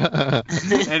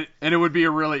 and it would be a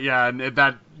really and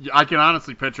that I can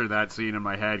honestly picture that scene in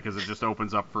my head because it just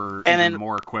opens up for even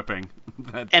more equipping.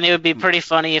 And it would be pretty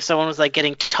funny if someone was like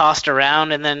getting tossed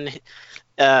around and then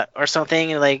or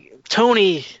something, like,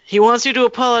 Tony, he wants you to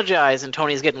apologize, and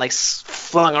Tony's getting like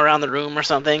flung around the room or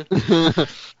something.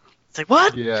 It's like,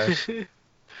 what? Yeah. Hey,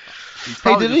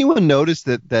 did anyone notice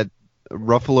that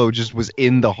Ruffalo just was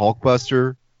in the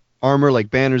Hulkbuster armor? Like,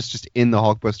 Banner's just in the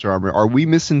Hulkbuster armor. Are we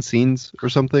missing scenes or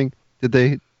something?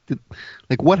 Like,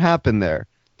 what happened there?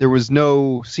 There was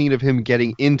no scene of him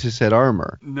getting into said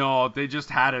armor. No, they just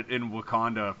had it in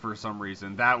Wakanda for some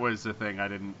reason. That was the thing I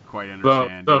didn't quite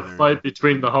understand. The fight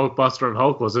between the Hulkbuster and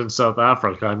Hulk was in South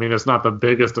Africa. I mean, it's not the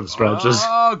biggest of stretches.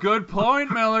 Oh, good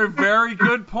point, Miller. Very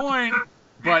good point.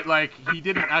 But, like, he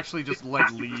didn't actually just,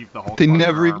 like, leave the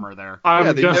Hulkbuster armor there.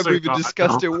 They never even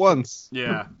discussed it once.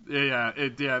 Yeah. They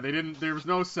didn't. There was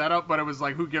no setup, but it was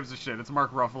like, who gives a shit? It's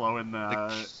Mark Ruffalo in the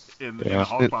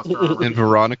Hulkbuster armor. And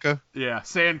Veronica? Yeah,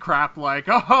 saying crap like,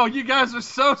 "Oh, you guys are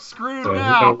so screwed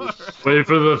now." Wait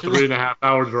for the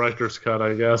 3.5-hour director's cut,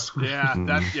 I guess.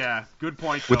 Yeah, good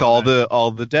point. With all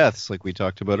the deaths, like we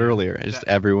talked about earlier, just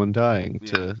everyone dying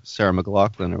to Sarah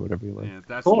McLachlan or whatever you like.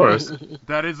 Yeah, of course.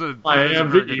 That is a very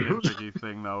nitpicky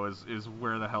thing, though. Is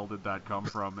where the hell did that come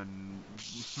from? And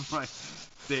like,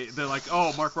 they're like,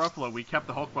 "Oh, Mark Ruffalo, we kept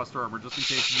the Hulkbuster armor just in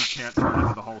case you can't turn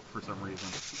into the Hulk for some reason."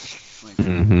 Like,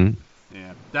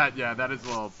 that is a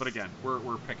little. But again,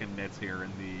 we're picking nits here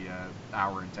in the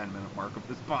hour and 10-minute mark of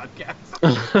this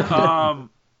podcast.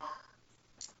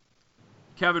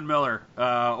 Kevin Miller,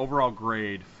 overall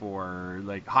grade for,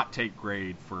 like, hot take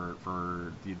grade for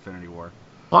the Infinity War.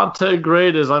 Hot take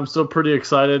grade is I'm still pretty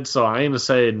excited, so I'm going to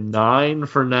say 9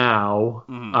 for now.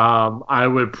 I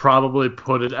would probably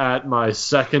put it at my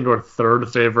second or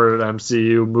third favorite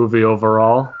MCU movie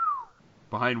overall.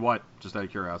 Behind what? Just out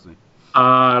of curiosity.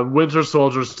 Winter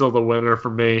Soldier's still the winner for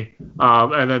me.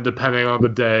 And then depending on the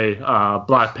day,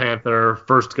 Black Panther,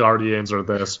 First Guardians, or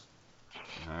this.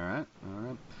 All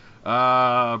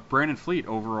right. Brandon Fleet,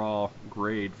 overall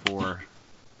grade for...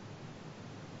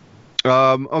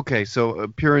 Okay, so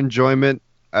pure enjoyment,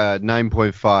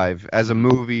 9.5. As a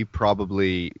movie,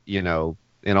 probably, in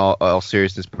all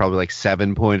seriousness, probably like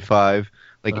 7.5.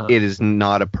 Like, it is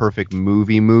not a perfect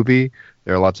movie.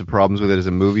 There are lots of problems with it as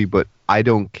a movie, but I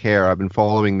don't care. I've been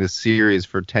following this series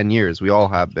for 10 years. We all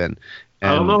have been.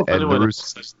 I don't know if anyone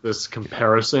else has this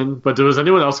comparison, but was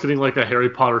anyone else getting like a Harry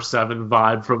Potter 7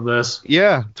 vibe from this?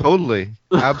 Yeah, totally.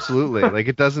 Absolutely. Like,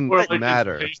 it doesn't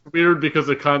matter. It's weird because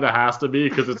it kind of has to be,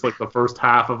 because it's like the first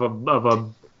half of a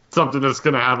something that's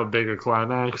going to have a bigger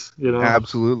climax,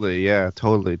 Absolutely, yeah,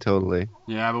 totally.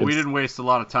 Yeah, but we didn't waste a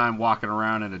lot of time walking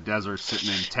around in a desert, sitting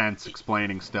in tents,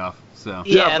 explaining stuff. So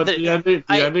yeah, but the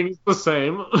ending is the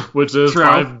same, which is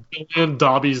 5 billion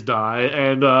Dobbies die,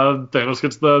 and Thanos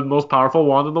gets the most powerful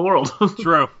wand in the world.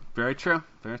 True. Very true.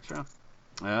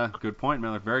 Yeah, good point,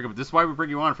 Miller. Very good. This is why we bring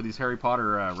you on, for these Harry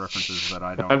Potter references that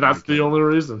I don't. And that's the only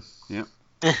reason. Yep.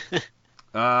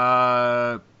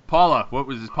 Paula,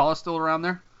 is Paula still around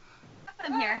there?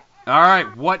 I'm here. All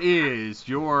right. What is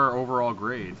your overall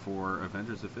grade for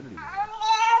Avengers: Infinity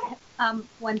War?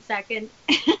 1 second.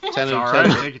 10 All right.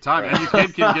 Take your time, and your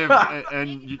kid can give,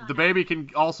 and the baby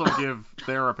can also give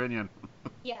their opinion.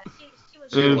 Yeah, she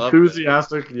was.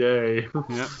 Enthusiastic, yay.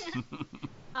 Yeah.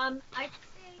 I'd say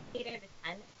 8 out of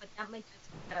 10, but that might just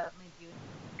be my viewing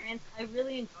experience. I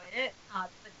really enjoyed it,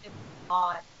 but there was a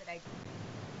lot that I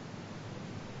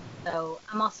didn't. So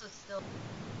I'm also still.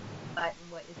 But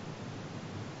what is?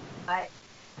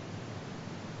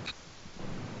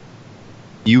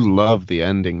 You love the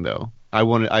ending, though.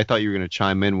 I thought you were going to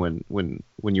chime in when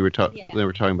you were they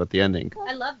were talking about the ending.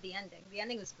 I love the ending. The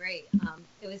ending was great.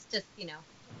 It was just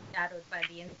shadowed by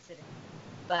the incident,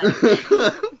 but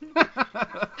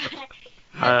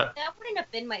that wouldn't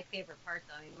have been my favorite part,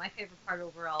 though. I mean, my favorite part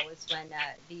overall was when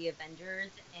the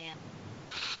Avengers and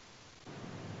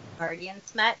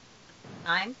Guardians met at the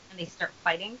time and they start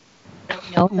fighting.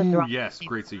 Yes,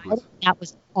 great sequence. That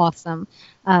was awesome.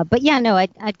 But yeah, no,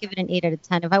 I'd give it an 8 out of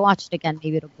 10. If I watch it again,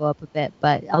 maybe it'll go up a bit.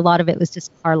 But a lot of it was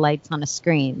just car lights on a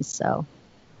screen. So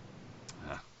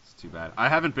it's too bad. I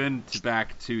haven't been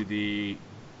back to the.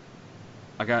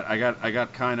 I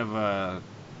got kind of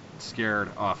scared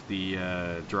off the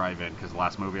drive-in, because the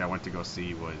last movie I went to go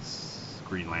see was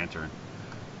Green Lantern.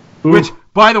 Ooh. Which,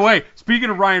 by the way,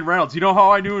 speaking of Ryan Reynolds, you know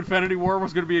how I knew Infinity War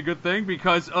was going to be a good thing?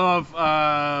 Because of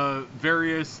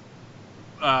various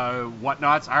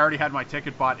whatnots. I already had my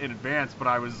ticket bought in advance, but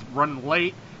I was running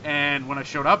late, and when I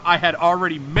showed up, I had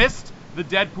already missed the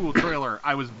Deadpool trailer.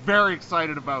 I was very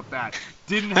excited about that.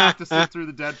 Didn't have to sit through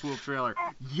the Deadpool trailer.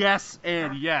 Yes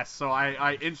and yes. So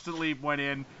I instantly went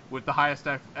in with the highest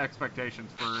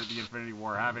expectations for the Infinity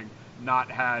War, having not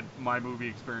had my movie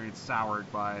experience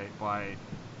soured by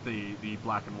the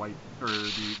black and white, or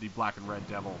the black and red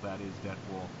devil that is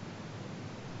Deadpool.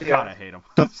 God, I hate him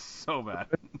so bad.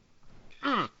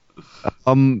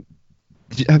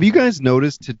 Have you guys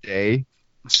noticed today,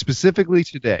 specifically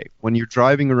today, when you're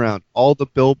driving around, all the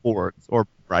billboards, or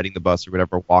riding the bus or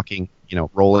whatever, walking,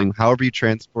 rolling, however you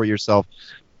transport yourself,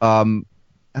 have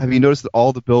you noticed that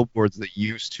all the billboards that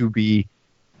used to be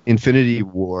Infinity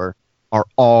War are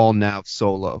all now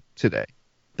Solo today?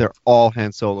 They're all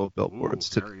Han Solo billboards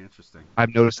today. Very interesting.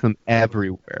 I've noticed them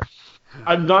everywhere.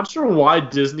 I'm not sure why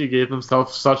Disney gave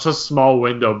themselves such a small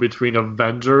window between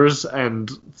Avengers and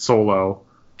Solo.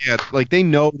 Yeah, like they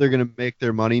know they're going to make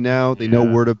their money now. They know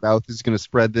word of mouth is going to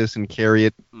spread this and carry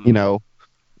it,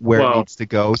 where it needs to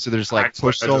go. So they're just like,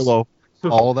 push Solo,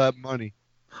 all that money.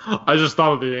 I just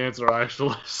thought of the answer,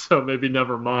 actually, so maybe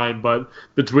never mind. But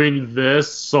between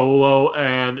this, Solo,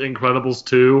 and Incredibles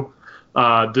 2,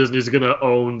 Disney's going to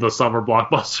own the summer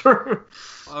blockbuster.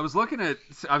 I was looking at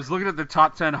the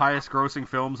top 10 highest grossing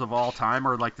films of all time,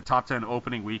 or like the top 10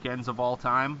 opening weekends of all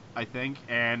time, I think,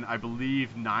 and I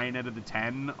believe 9 out of the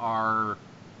 10 are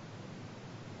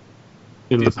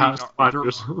in Disney, the past 5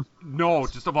 years. No,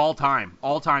 just of all time.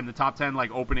 All time, the top 10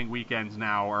 like opening weekends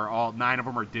now are all 9 of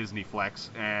them are Disney flicks,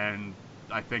 and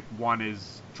I think one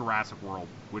is Jurassic World,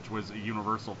 which was a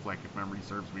Universal flick, if memory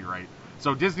serves me right.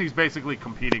 So Disney's basically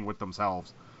competing with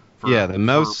themselves. The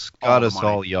mouse got us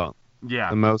all young.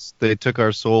 Yeah. The mouse, they took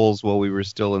our souls while we were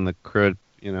still in the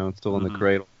still in the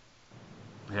cradle.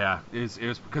 Yeah, it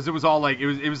was because it was all like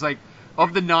it was like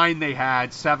of the 9 they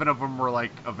had, 7 of them were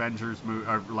like Avengers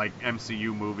or like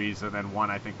MCU movies, and then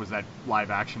one I think was that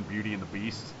live action Beauty and the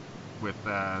Beast with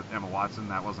Emma Watson.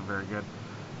 That wasn't very good.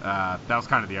 That was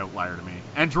kind of the outlier to me.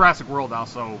 And Jurassic World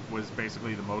also was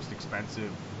basically the most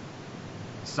expensive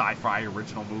sci-fi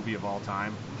original movie of all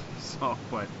time. So,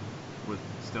 but was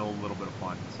still a little bit of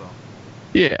fun. So.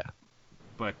 Yeah.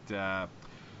 But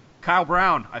Kyle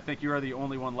Brown, I think you are the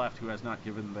only one left who has not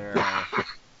given their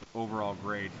overall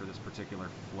grade for this particular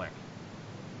flick.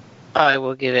 I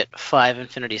will give it 5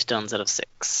 Infinity Stones out of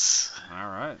 6. All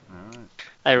right.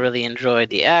 I really enjoyed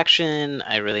the action.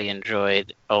 I really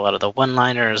enjoyed a lot of the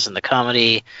one-liners and the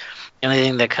comedy. The only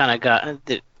thing that kind of got...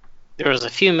 There was a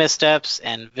few missteps,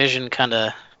 and Vision kind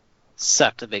of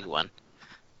sucked a big one.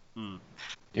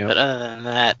 Yep. But other than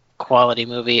that, quality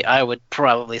movie. I would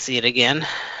probably see it again.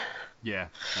 Yeah,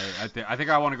 I think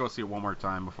I want to go see it one more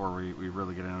time before we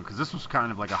really get into it, because this was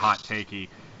kind of like a hot takey.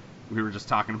 We were just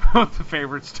talking about the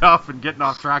favorite stuff and getting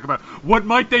off track about what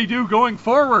might they do going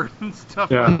forward and stuff.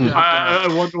 Yeah, like that.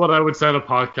 I wonder what I would say on a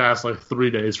podcast like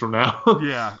 3 days from now.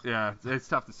 Yeah, it's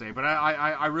tough to say, but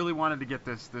I really wanted to get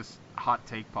this hot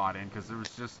take pod in, because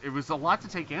it was a lot to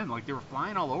take in. Like, they were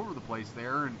flying all over the place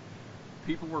there, and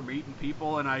people were meeting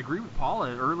people, and I agree with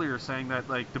Paula earlier saying that,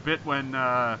 like, the bit when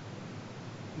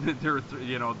there were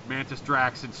Mantis,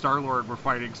 Drax, and Star-Lord were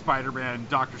fighting Spider-Man,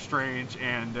 Doctor Strange,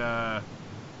 and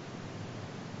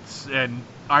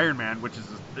Iron Man, which is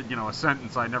a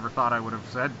sentence I never thought I would have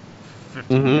said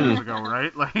 15 years ago,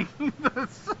 right? Like,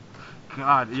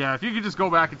 God, yeah. If you could just go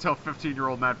back and tell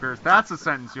 15-year-old Matt Pierce, that's a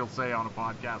sentence you'll say on a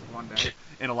podcast one day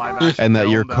in a live action. And that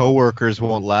film, your coworkers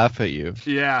won't laugh at you.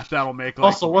 Yeah, that'll make. Like,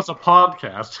 also, what's a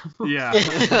podcast? Yeah,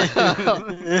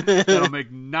 that'll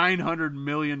make $900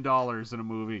 million in a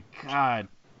movie. God,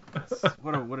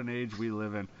 what an age we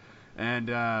live in, and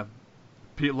a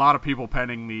lot of people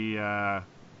penning the.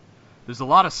 There's a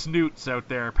lot of snoots out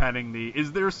there penning the.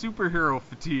 Is there superhero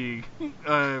fatigue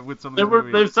with some of the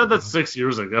movies? They've said that 6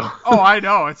 years ago. Oh, I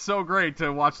know. It's so great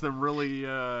to watch them really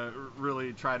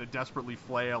try to desperately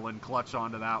flail and clutch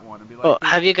onto that one and be like. Well,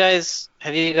 have you guys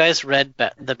read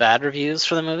the bad reviews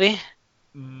for the movie?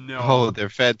 No. Oh, they're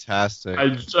fantastic.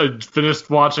 I finished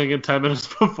watching it 10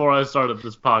 minutes before I started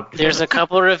this podcast. There's a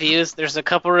couple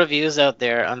reviews out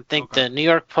there. I think the New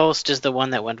York Post is the one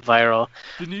that went viral.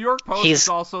 The New York Post is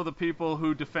also the people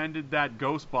who defended that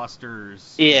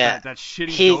Ghostbusters. Yeah. That shitty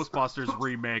Ghostbusters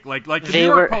remake. Like the New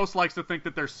York Post likes to think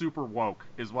that they're super woke,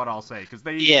 is what I'll say, because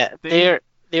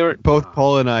they were both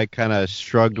Paul and I kind of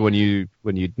shrugged when you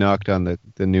knocked on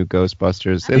the new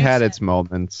Ghostbusters. It had its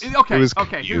moments. Okay, it was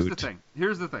okay. Cute.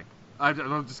 Here's the thing.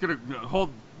 I'm just gonna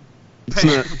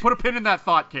put a pin in that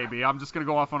thought, KB. I'm just gonna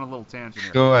go off on a little tangent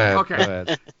here. Go ahead. Okay. Go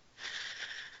ahead.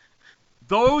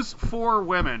 Those 4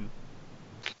 women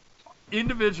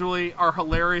individually are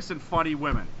hilarious and funny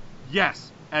women.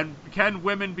 Yes. And can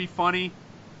women be funny?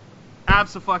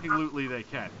 Abso-fucking-lutely they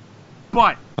can.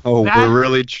 But we're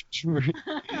really.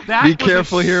 Be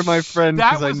careful here, my friend,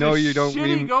 because I know you don't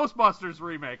mean. That was a shitty Ghostbusters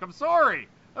remake. I'm sorry.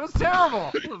 That was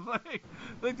terrible. like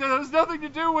that has nothing to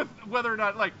do with whether or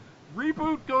not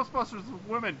reboot Ghostbusters with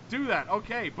women. Do that,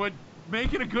 okay? But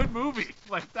make it a good movie.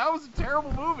 Like, that was a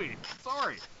terrible movie.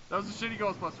 Sorry. That was a shitty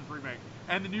Ghostbusters remake.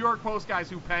 And the New York Post guys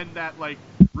who penned that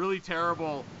really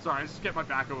terrible. Sorry, I just get my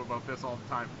back up about this all the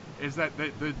time. Is that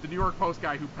the New York Post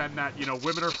guy who penned that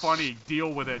women are funny,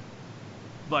 deal with it.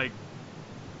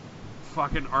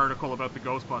 Fucking article about the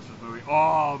Ghostbusters movie.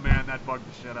 Oh man, that bugged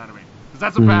the shit out of me. Because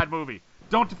that's a bad movie.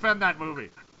 Don't defend that movie.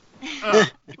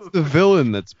 It's the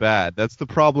villain that's bad. That's the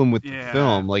problem with the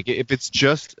film. Like, if it's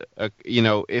just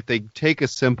if they take a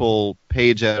simple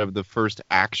page out of the first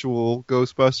actual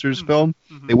Ghostbusters film,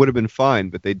 they would have been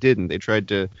fine, but they didn't. They tried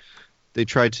to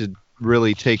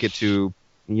really take it to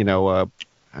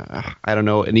I don't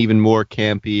know, an even more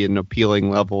campy and appealing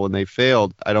level, and they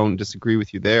failed. I don't disagree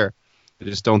with you there. I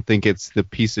just don't think it's the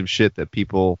piece of shit that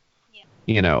people,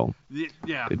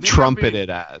 trumpet it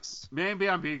as. Maybe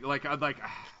I'm being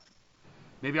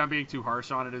maybe I'm being too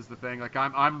harsh on it. Is the thing. Like,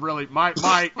 I'm really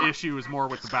my issue is more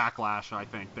with the backlash, I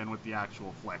think, than with the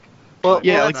actual flick. Well,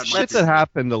 shit that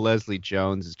happened to Leslie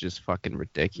Jones is just fucking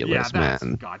ridiculous, that's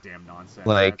man. Goddamn nonsense.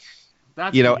 Like.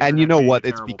 That's and you know what?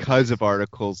 It's terrible because place. of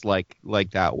articles like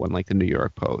that one, like the New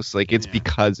York Post. Like, it's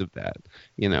because of that,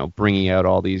 bringing out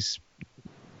all these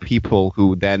people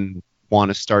who then want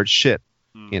to start shit,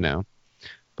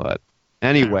 But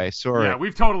anyway, sorry. Yeah,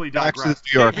 we've totally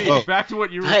digressed. Back to what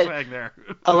you were saying there.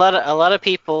 a lot of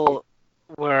people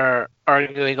were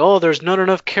arguing, oh, there's not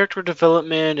enough character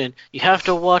development, and you have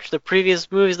to watch the previous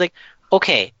movies. Like,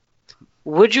 okay,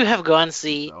 Would you have gone to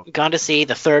see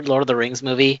the third Lord of the Rings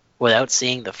movie without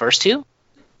seeing the first two?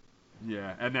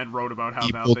 Yeah, and then wrote about how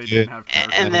People now they did. didn't have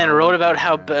characters. And then wrote about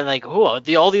how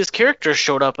all these characters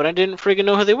showed up and I didn't freaking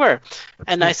know who they were.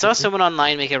 And I saw someone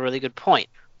online make a really good point.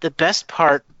 The best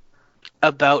part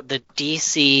about the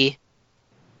DC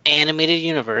animated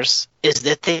universe is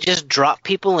that they just drop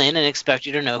people in and expect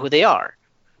you to know who they are.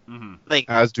 Mm-hmm. Like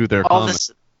As do their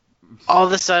comics. all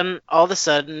of a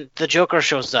sudden, the Joker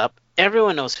shows up.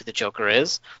 Everyone knows who the Joker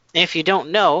is. And if you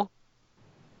don't know,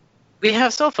 we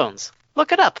have cell phones.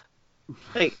 Look it up.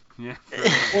 Like, Yeah.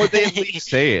 Or they at least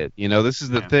say it. This is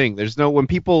the thing. There's no when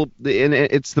people, and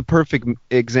it's the perfect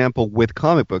example with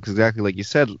comic books, exactly like you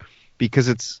said, because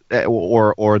it's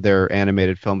or their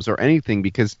animated films or anything,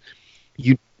 because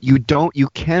you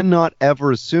cannot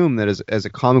ever assume that as a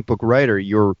comic book writer,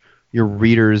 your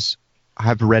readers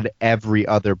have read every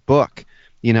other book.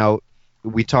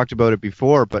 We talked about it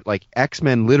before, but like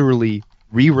X-Men literally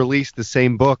re-released the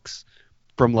same books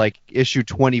from like issue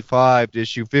 25 to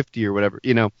issue 50 or whatever.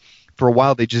 For a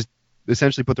while they just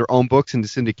essentially put their own books into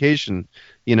syndication.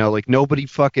 Like nobody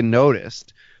fucking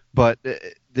noticed. But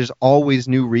there's always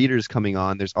new readers coming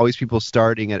on. There's always people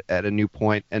starting at a new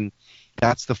point, and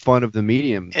that's the fun of the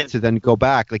medium, to then go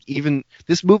back. Like, even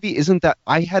this movie isn't that.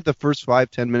 I had the first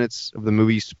 5-10 minutes of the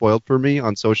movie spoiled for me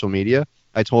on social media.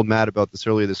 I told Matt about this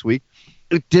earlier this week.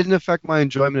 It didn't affect my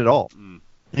enjoyment at all.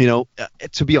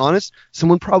 To be honest,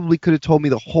 someone probably could have told me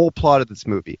the whole plot of this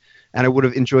movie, and I would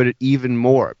have enjoyed it even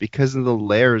more because of the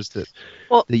layers that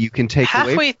you can take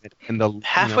away from it. And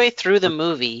halfway through the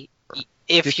movie,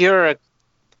 if you're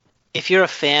a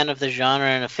fan of the genre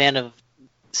and a fan of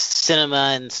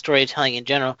cinema and storytelling in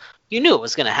general, you knew it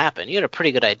was going to happen. You had a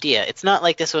pretty good idea. It's not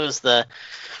like this was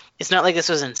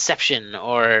Inception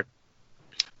or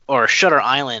Shutter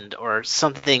Island or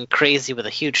something crazy with a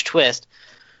huge twist.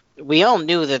 We all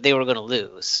knew that they were going to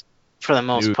lose for the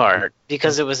most part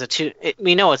because it was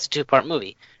we know it's a two-part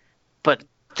movie, but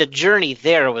the journey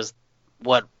there was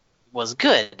what was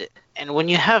good. And when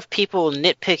you have people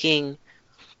nitpicking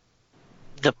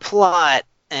the plot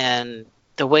and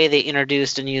the way they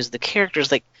introduced and used the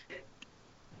characters, like,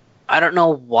 I don't know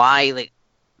why, like,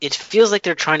 it feels like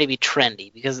they're trying to be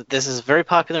trendy because this is a very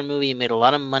popular movie. It made a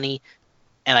lot of money,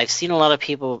 and I've seen a lot of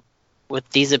people with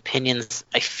these opinions.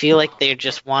 I feel like they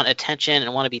just want attention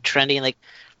and want to be trendy. And like,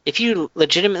 if you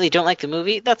legitimately don't like the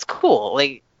movie, that's cool.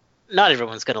 Like, not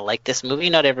everyone's gonna like this movie.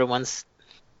 Not everyone's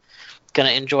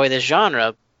gonna enjoy this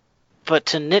genre. But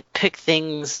to nitpick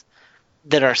things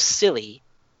that are silly,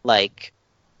 like,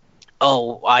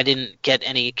 oh, I didn't get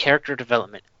any character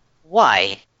development.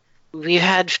 Why? We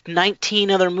had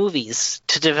 19 other movies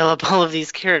to develop all of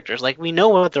these characters. Like, we know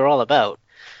what they're all about.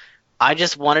 I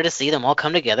just wanted to see them all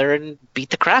come together and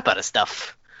beat the crap out of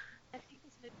stuff. I think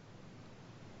this movie,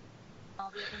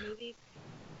 all the other movies,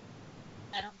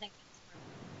 I don't think it's for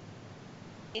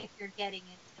if you're getting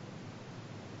into.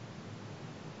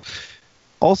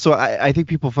 Also, I think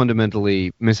people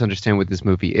fundamentally misunderstand what this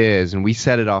movie is, and we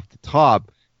said it off the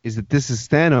top, is that this is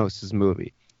Thanos'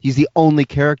 movie. He's the only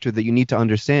character that you need to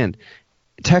understand.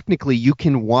 Technically, you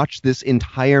can watch this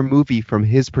entire movie from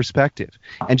his perspective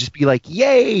and just be like,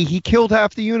 yay, he killed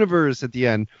half the universe at the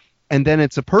end. And then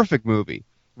it's a perfect movie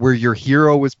where your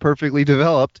hero was perfectly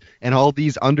developed and all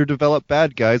these underdeveloped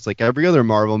bad guys, like every other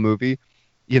Marvel movie,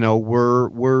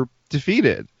 were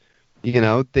defeated.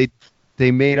 They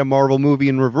made a Marvel movie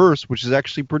in reverse, which is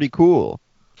actually pretty cool.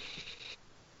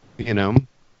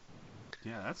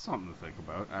 Yeah, that's something to think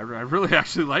about. I really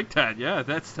actually like that. Yeah,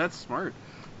 that's smart.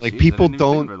 Like, Jeez, people I didn't even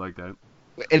don't, think of it like that.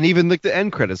 and even like the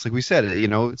end credits, like we said,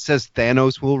 it says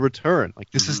Thanos will return.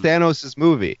 Like, this is Thanos'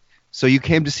 movie, so you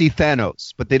came to see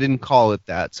Thanos, but they didn't call it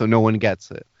that, so no one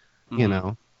gets it.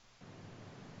 Yeah,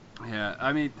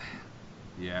 I mean,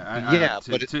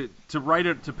 but to write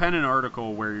it, to pen an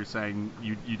article where you're saying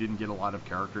you didn't get a lot of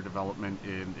character development,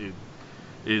 it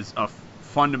is a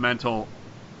fundamental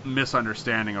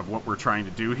misunderstanding of what we're trying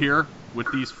to do here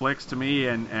with these flicks to me,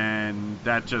 and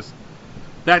that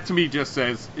to me just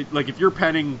says, like, if you're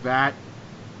penning that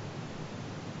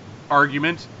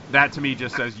argument, that to me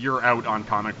just says you're out on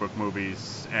comic book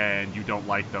movies and you don't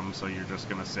like them, so you're just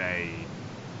gonna say,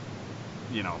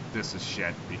 this is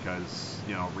shit because,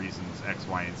 reasons X,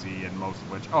 Y, and Z, and most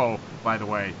of which, oh, by the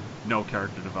way, no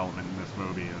character development in this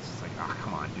movie. And it's just like, oh,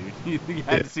 come on, dude. You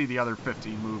had to see the other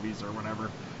 15 movies or whatever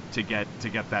to get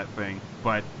that thing.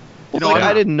 But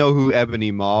I didn't know who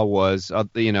Ebony Maw was. I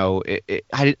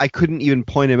couldn't even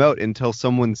point him out until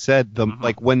someone said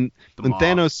like when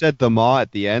Thanos said the Maw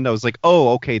at the end, I was like,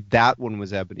 oh, okay, that one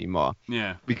was Ebony Maw.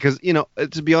 Yeah. Because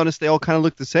to be honest, they all kind of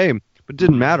look the same. But it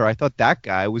didn't matter. I thought that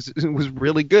guy was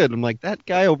really good. I'm like, that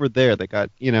guy over there that got,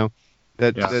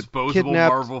 that Disposable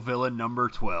kidnapped. Marvel villain number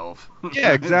 12.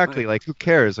 Yeah, exactly. Like, who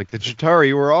cares? Like, the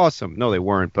Chitauri were awesome. No, they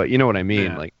weren't, but you know what I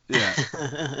mean. Yeah. Like,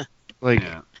 Yeah. like,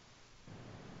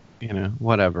 Yeah.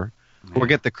 Whatever. Yeah. We'll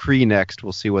get the Kree next.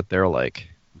 We'll see what they're like.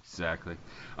 Exactly.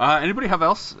 Anybody have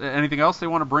anything else they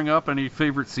want to bring up? Any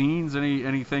favorite scenes?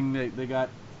 Anything they got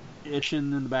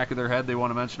itching in the back of their head they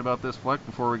want to mention about this flick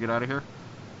before we get out of here?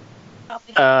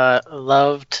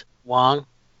 Loved Wong.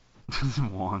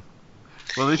 Wong.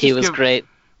 Well, He was great.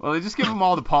 Well, they just give him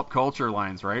all the pop culture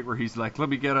lines, right? Where he's like, "Let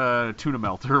me get a tuna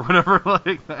melt" or whatever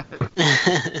like that.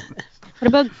 What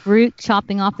about Groot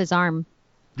chopping off his arm?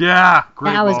 Yeah,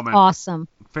 great That was moment. awesome.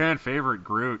 Fan favorite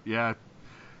Groot, yeah.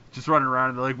 Just running around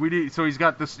and they're like, we need. So he's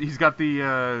got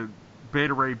the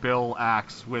Beta Ray Bill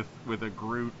axe with a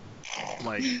Groot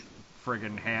like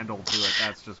friggin' handle to it.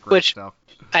 That's just great stuff.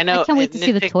 I know. I can't wait to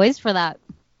see the toys for that.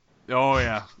 Oh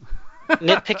yeah.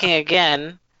 Nitpicking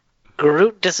again.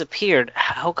 Groot disappeared.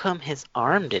 How come his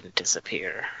arm didn't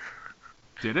disappear?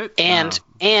 Did it? And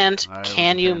I can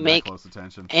wasn't you paying make that close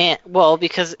attention.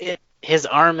 because his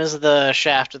arm is the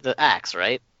shaft of the axe,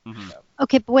 right? Mm-hmm.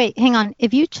 Okay, but wait, hang on.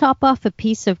 If you chop off a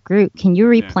piece of Groot, can you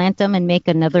replant them and make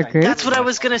another Groot? That's what I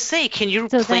was gonna say. Can you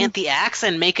plant the axe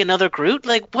and make another Groot?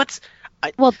 Like what's?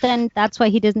 Well, then that's why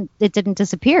it didn't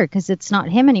disappear, because it's not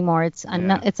him anymore. It's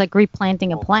it's like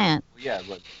replanting a plant. Well, yeah,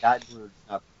 but that Groot's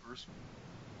not the first one.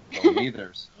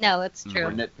 Either. No, it's true.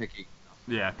 We're nitpicking.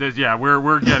 Yeah,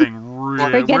 we're getting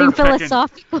really we're getting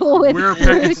philosophical with We're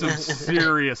picking some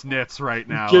serious nits right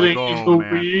now. Getting like, in the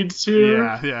weeds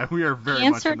here. Yeah, we are very The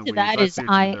much answer in the to weeds. that is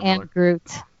I am Groot.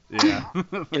 Yeah.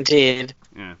 Indeed.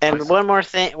 Yeah. And one more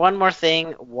thing.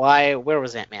 Where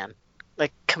was Ant-Man?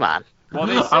 Like, come on. Well,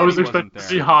 they said I was he expecting wasn't to there.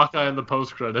 see Hawkeye in the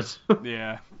post credits.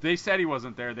 Yeah, they said he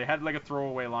wasn't there. They had like a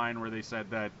throwaway line where they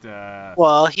said that.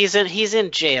 Well, he's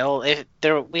in jail.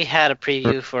 We had a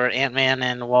preview for Ant-Man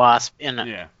and Wasp in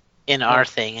our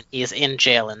thing, and he's in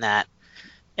jail in that.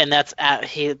 And that's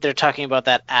they're talking about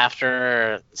that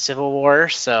after Civil War,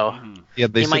 so Yeah,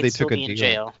 they he said might they still took a be in deal.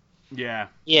 jail. Yeah.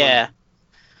 Yeah.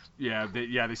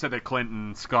 They said that Clinton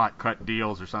and Scott cut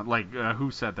deals or something. Like,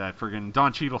 who said that? Friggin'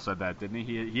 Don Cheadle said that, didn't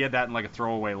he? He had that in like a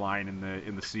throwaway line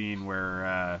in the scene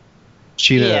where.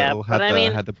 Cheetah but I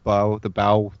mean- had the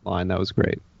bow line. That was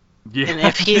great. Yeah. And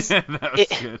if he's that was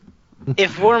good.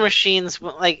 if War Machine's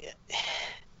willing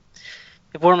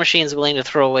to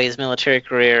throw away his military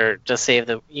career to save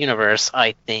the universe,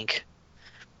 I think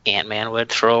Ant-Man would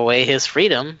throw away his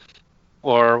freedom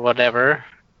or whatever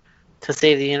to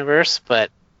save the universe, but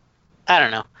I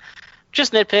don't know.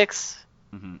 Just nitpicks.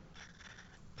 Mm-hmm.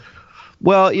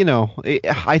 Well,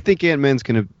 I think Ant-Man's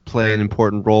going to play an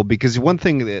important role, because one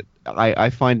thing that I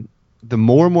find, the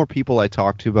more and more people I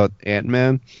talk to about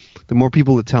Ant-Man, the more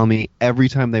people that tell me every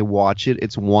time they watch it,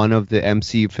 it's one of the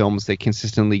MCU films that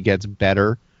consistently gets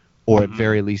better, or at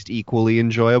very least equally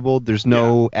enjoyable. There's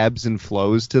no ebbs and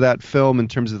flows to that film in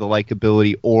terms of the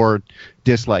likability or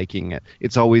disliking it.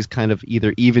 It's always kind of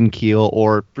either even keel,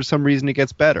 or for some reason it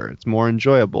gets better. It's more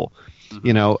enjoyable,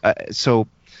 so.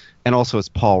 And also it's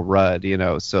Paul Rudd,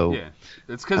 so. Yeah,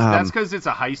 it's because it's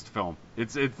a heist film.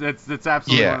 It's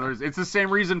absolutely one of those. It's the same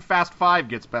reason Fast 5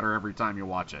 gets better every time you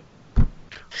watch it.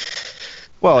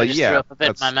 Well, I just threw up a bit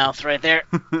in my mouth right there.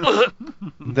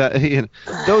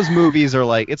 Those movies are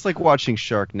like, it's like watching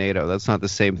Sharknado. That's not the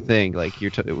same thing. Like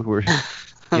we're,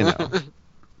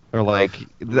 or like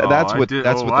that's what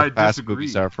the fast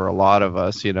movies are for a lot of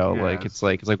us. Like it's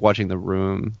like watching The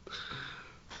Room.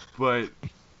 But.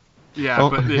 Yeah,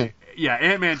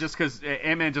 Ant-Man just because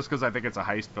I think it's a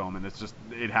heist film, and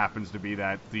it happens to be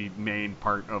that the main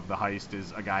part of the heist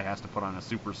is a guy has to put on a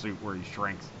super suit where he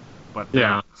shrinks, but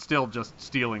they're still just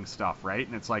stealing stuff, right?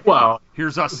 And it's like,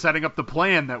 here's us setting up the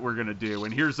plan that we're gonna do,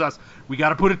 and we got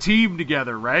to put a team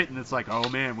together, right? And it's like, oh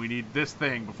man, we need this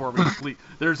thing before we sleep.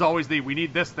 There's always we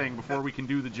need this thing before we can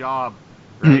do the job,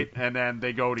 right? And then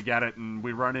they go to get it, and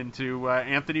we run into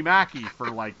Anthony Mackie for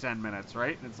like 10 minutes,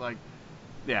 right? And it's like.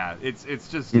 Yeah, it's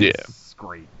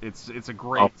great. It's a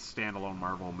great standalone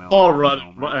Marvel film. Paul Rudd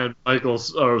and Michael.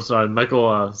 Is it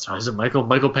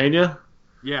Michael Pena?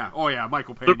 Yeah. Oh yeah,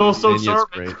 Michael Pena. They're both so Pena's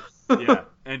sharp. great. Yeah,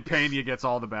 and Pena gets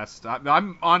all the best.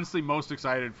 I'm honestly most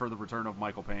excited for the return of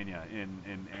Michael Pena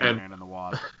in Ant-Man and the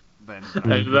Wasp. And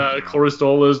Corey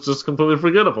Stoll is just completely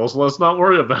forgettable, so let's not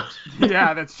worry about it.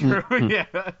 Yeah, that's true. Yeah,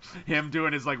 him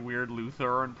doing his like weird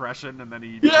Luthor impression, and then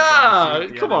he. Yeah,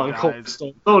 come on, Corey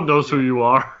Stoll. No one knows who you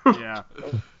are. Yeah.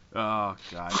 Oh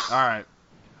god. All right.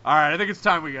 I think it's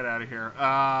time we get out of here.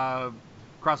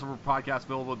 Crossover Podcast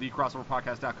available at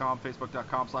thecrossoverpodcast.com,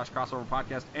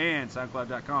 facebook.com/crossoverpodcast, and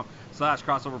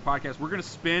soundcloud.com/crossoverpodcast. We're going to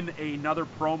spin another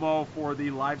promo for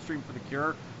the live stream for The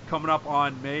Cure coming up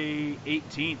on May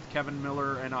 18th. Kevin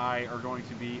Miller and I are going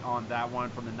to be on that one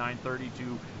from the 9:30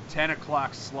 to 10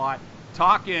 o'clock slot.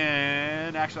 Talking,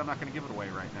 actually, I'm not going to give it away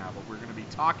right now, but we're going to be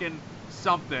talking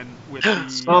something with the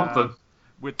Something.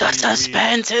 with The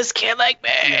suspense is killing me.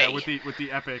 yeah, with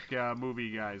the epic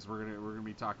movie guys. We're gonna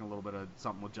be talking a little bit of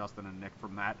something with Justin and Nick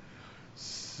from that.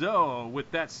 So with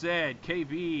that said,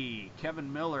 KB,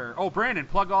 Kevin Miller. Oh, Brandon,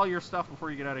 plug all your stuff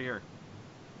before you get out of here.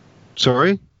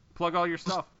 Sorry? Plug all your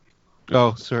stuff.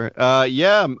 Oh, sorry.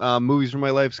 Movies from My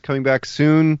Life's coming back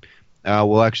soon.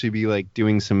 We'll actually be like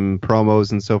doing some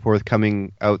promos and so forth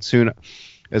coming out soon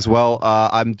as well.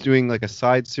 I'm doing like a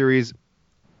side series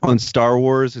on Star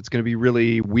Wars. It's going to be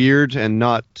really weird and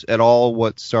not at all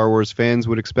what Star Wars fans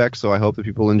would expect, so I hope that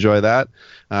people enjoy that.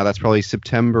 That's probably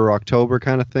September, October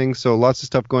kind of thing. So lots of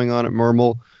stuff going on at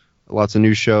Mermal, lots of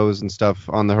new shows and stuff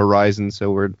on the horizon,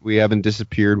 so we haven't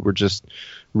disappeared. We're just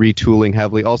retooling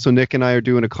heavily. Also, Nick and I are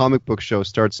doing a comic book show,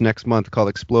 starts next month, called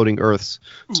Exploding Earths,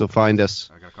 so find us.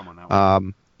 I gotta come on that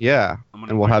one. Yeah,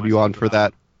 and we'll have you on for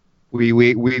that.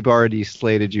 We've already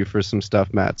slated you for some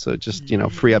stuff, Matt, so just,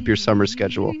 free up your summer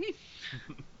schedule.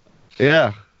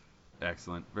 Yeah.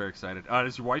 Excellent. Very excited.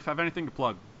 Does your wife have anything to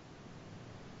plug?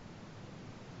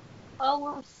 Oh,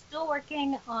 we're still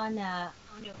working on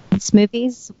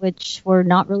movies, which we're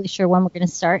not really sure when we're going to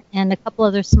start, and a couple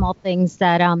other small things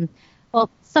that,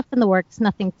 stuff in the works,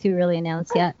 nothing to really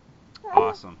announce yet.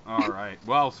 Awesome. All right.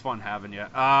 Well, it's fun having you.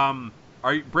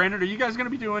 Brandon, are you guys going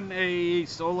to be doing a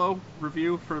solo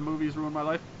review for the movies Ruined My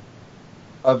Life?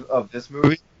 Of this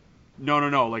movie?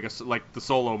 No. Like the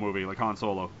Solo movie, like Han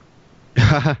Solo.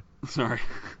 Sorry.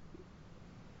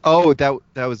 Oh, that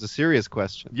was a serious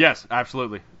question. Yes,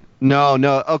 absolutely.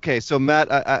 No. Okay, so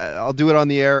Matt, I'll do it on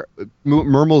the air.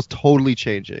 Mermal's totally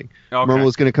changing. Okay.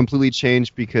 Mermal's going to completely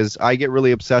change because I get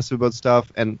really obsessive about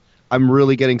stuff, and I'm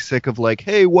really getting sick of like,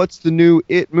 hey, what's the new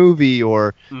It movie?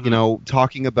 Or,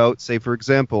 talking about, say, for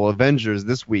example, Avengers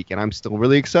this week, and I'm still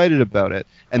really excited about it.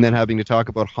 And then having to talk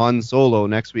about Han Solo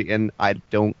next week, and I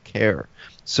don't care.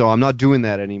 So I'm not doing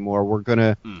that anymore. We're going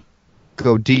to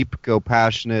go deep, go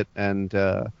passionate, and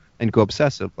go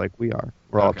obsessive like we are.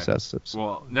 We're all obsessive. So.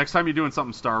 Well, next time you're doing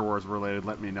something Star Wars related,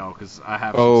 let me know, because I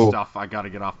have some stuff I got to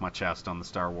get off my chest on the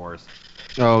Star Wars.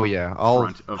 Oh, yeah.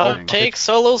 Hot take,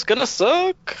 Solo's gonna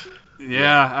suck.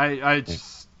 Yeah,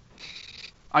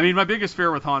 I mean, my biggest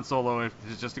fear with Han Solo is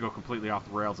just to go completely off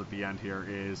the rails at the end here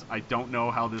is I don't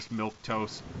know how this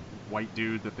milquetoast white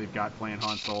dude that they've got playing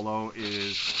Han Solo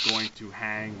is going to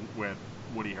hang with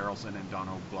Woody Harrelson and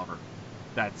Donald Glover.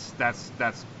 That's.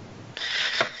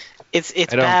 It's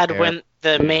bad when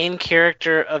the main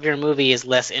character of your movie is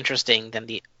less interesting than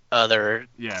the other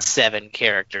 7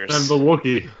 characters. And the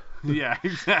Wookiee. Yeah,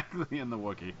 exactly, and the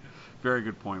Wookiee. Very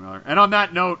good point, Miller. And on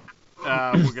that note,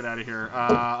 we'll get out of here.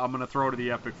 I'm going to throw to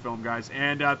the Epic Film guys.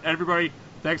 And everybody,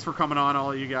 thanks for coming on,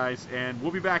 all of you guys. And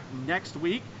we'll be back next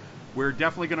week. We're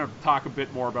definitely going to talk a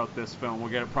bit more about this film.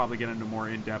 We'll probably get into more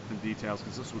in-depth and details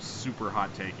because this was super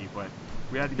hot-takey. But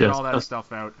we had to get all that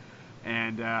stuff out.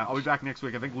 And I'll be back next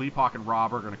week. I think Leapock and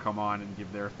Rob are going to come on and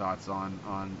give their thoughts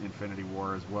on Infinity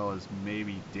War, as well as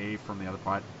maybe Dave from the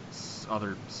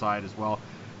other side as well.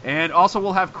 And also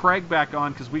we'll have Craig back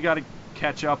on because we got to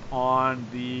catch up on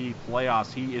the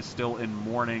playoffs. He is still in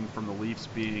mourning from the Leafs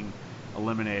being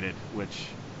eliminated, which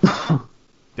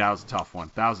that was a tough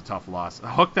one. That was a tough loss. I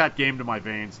hooked that game to my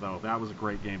veins, though. That was a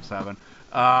great Game 7.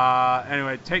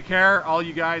 Anyway, take care, all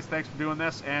you guys. Thanks for doing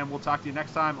this, and we'll talk to you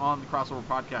next time on the Crossover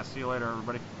Podcast. See you later,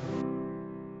 everybody.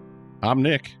 I'm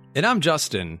Nick. And I'm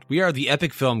Justin. We are the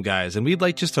Epic Film Guys, and we'd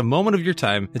like just a moment of your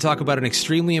time to talk about an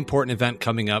extremely important event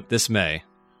coming up this May.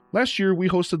 Last year, we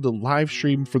hosted the live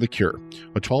stream for The Cure,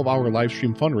 a 12-hour live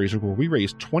stream fundraiser where we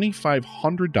raised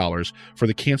 $2,500 for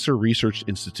the Cancer Research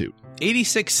Institute.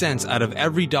 86 cents out of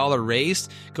every dollar raised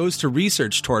goes to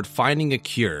research toward finding a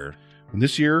cure. And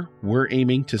this year, we're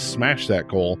aiming to smash that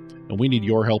goal, and we need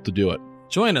your help to do it.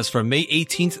 Join us from May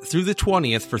 18th through the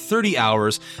 20th for 30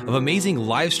 hours of amazing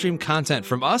live stream content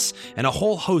from us and a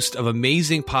whole host of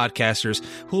amazing podcasters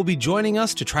who will be joining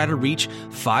us to try to reach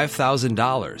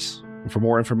 $5,000. For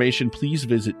more information, please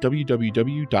visit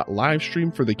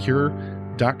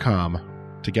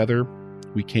www.livestreamforthecure.com. Together,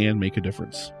 we can make a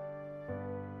difference.